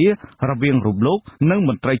ងគ្នារវាងរូបលោកនិងម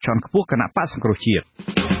ន្ត្រីជាន់ខ្ពស់គណៈបក្សសង្គ្រោះជាតិ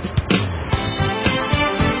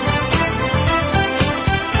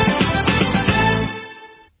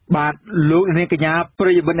បាទលោកនាងកញ្ញាប្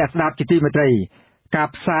រិយមិត្តអ្នកស្ដាប់ជាទីមេត្រី ការ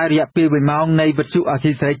ផ្សាយរយៈពេល1ម៉ោងនៃវិទ្យុអា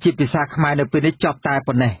ស៊ីសេរីជាភាសាខ្មែរនៅពេលនេះចប់តែ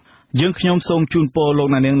ប៉ុណ្ណេះយើងខ្ញុំសូមជូនពរលោក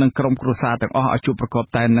អ្នកនាងនិងក្រុមគ្រួសារទាំងអស់ឲ្យជួបប្រកប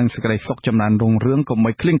តែនឹងសេចក្តីសុខចម្រើនរុងរឿងកុំ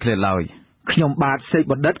ឲ្យឃ្លៀងឃ្លាតឡើយខ្ញុំបាទសេក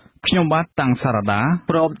បណ្ឌិតខ្ញុំបាទតាំងសារដា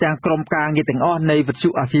ព្រមទាំងក្រុមការងារទាំងអស់នៃវិទ្យុ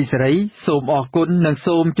អាស៊ីសេរីសូមអរគុណនិង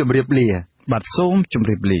សូមជម្រាបលាបាទសូមជម្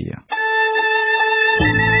រាបលា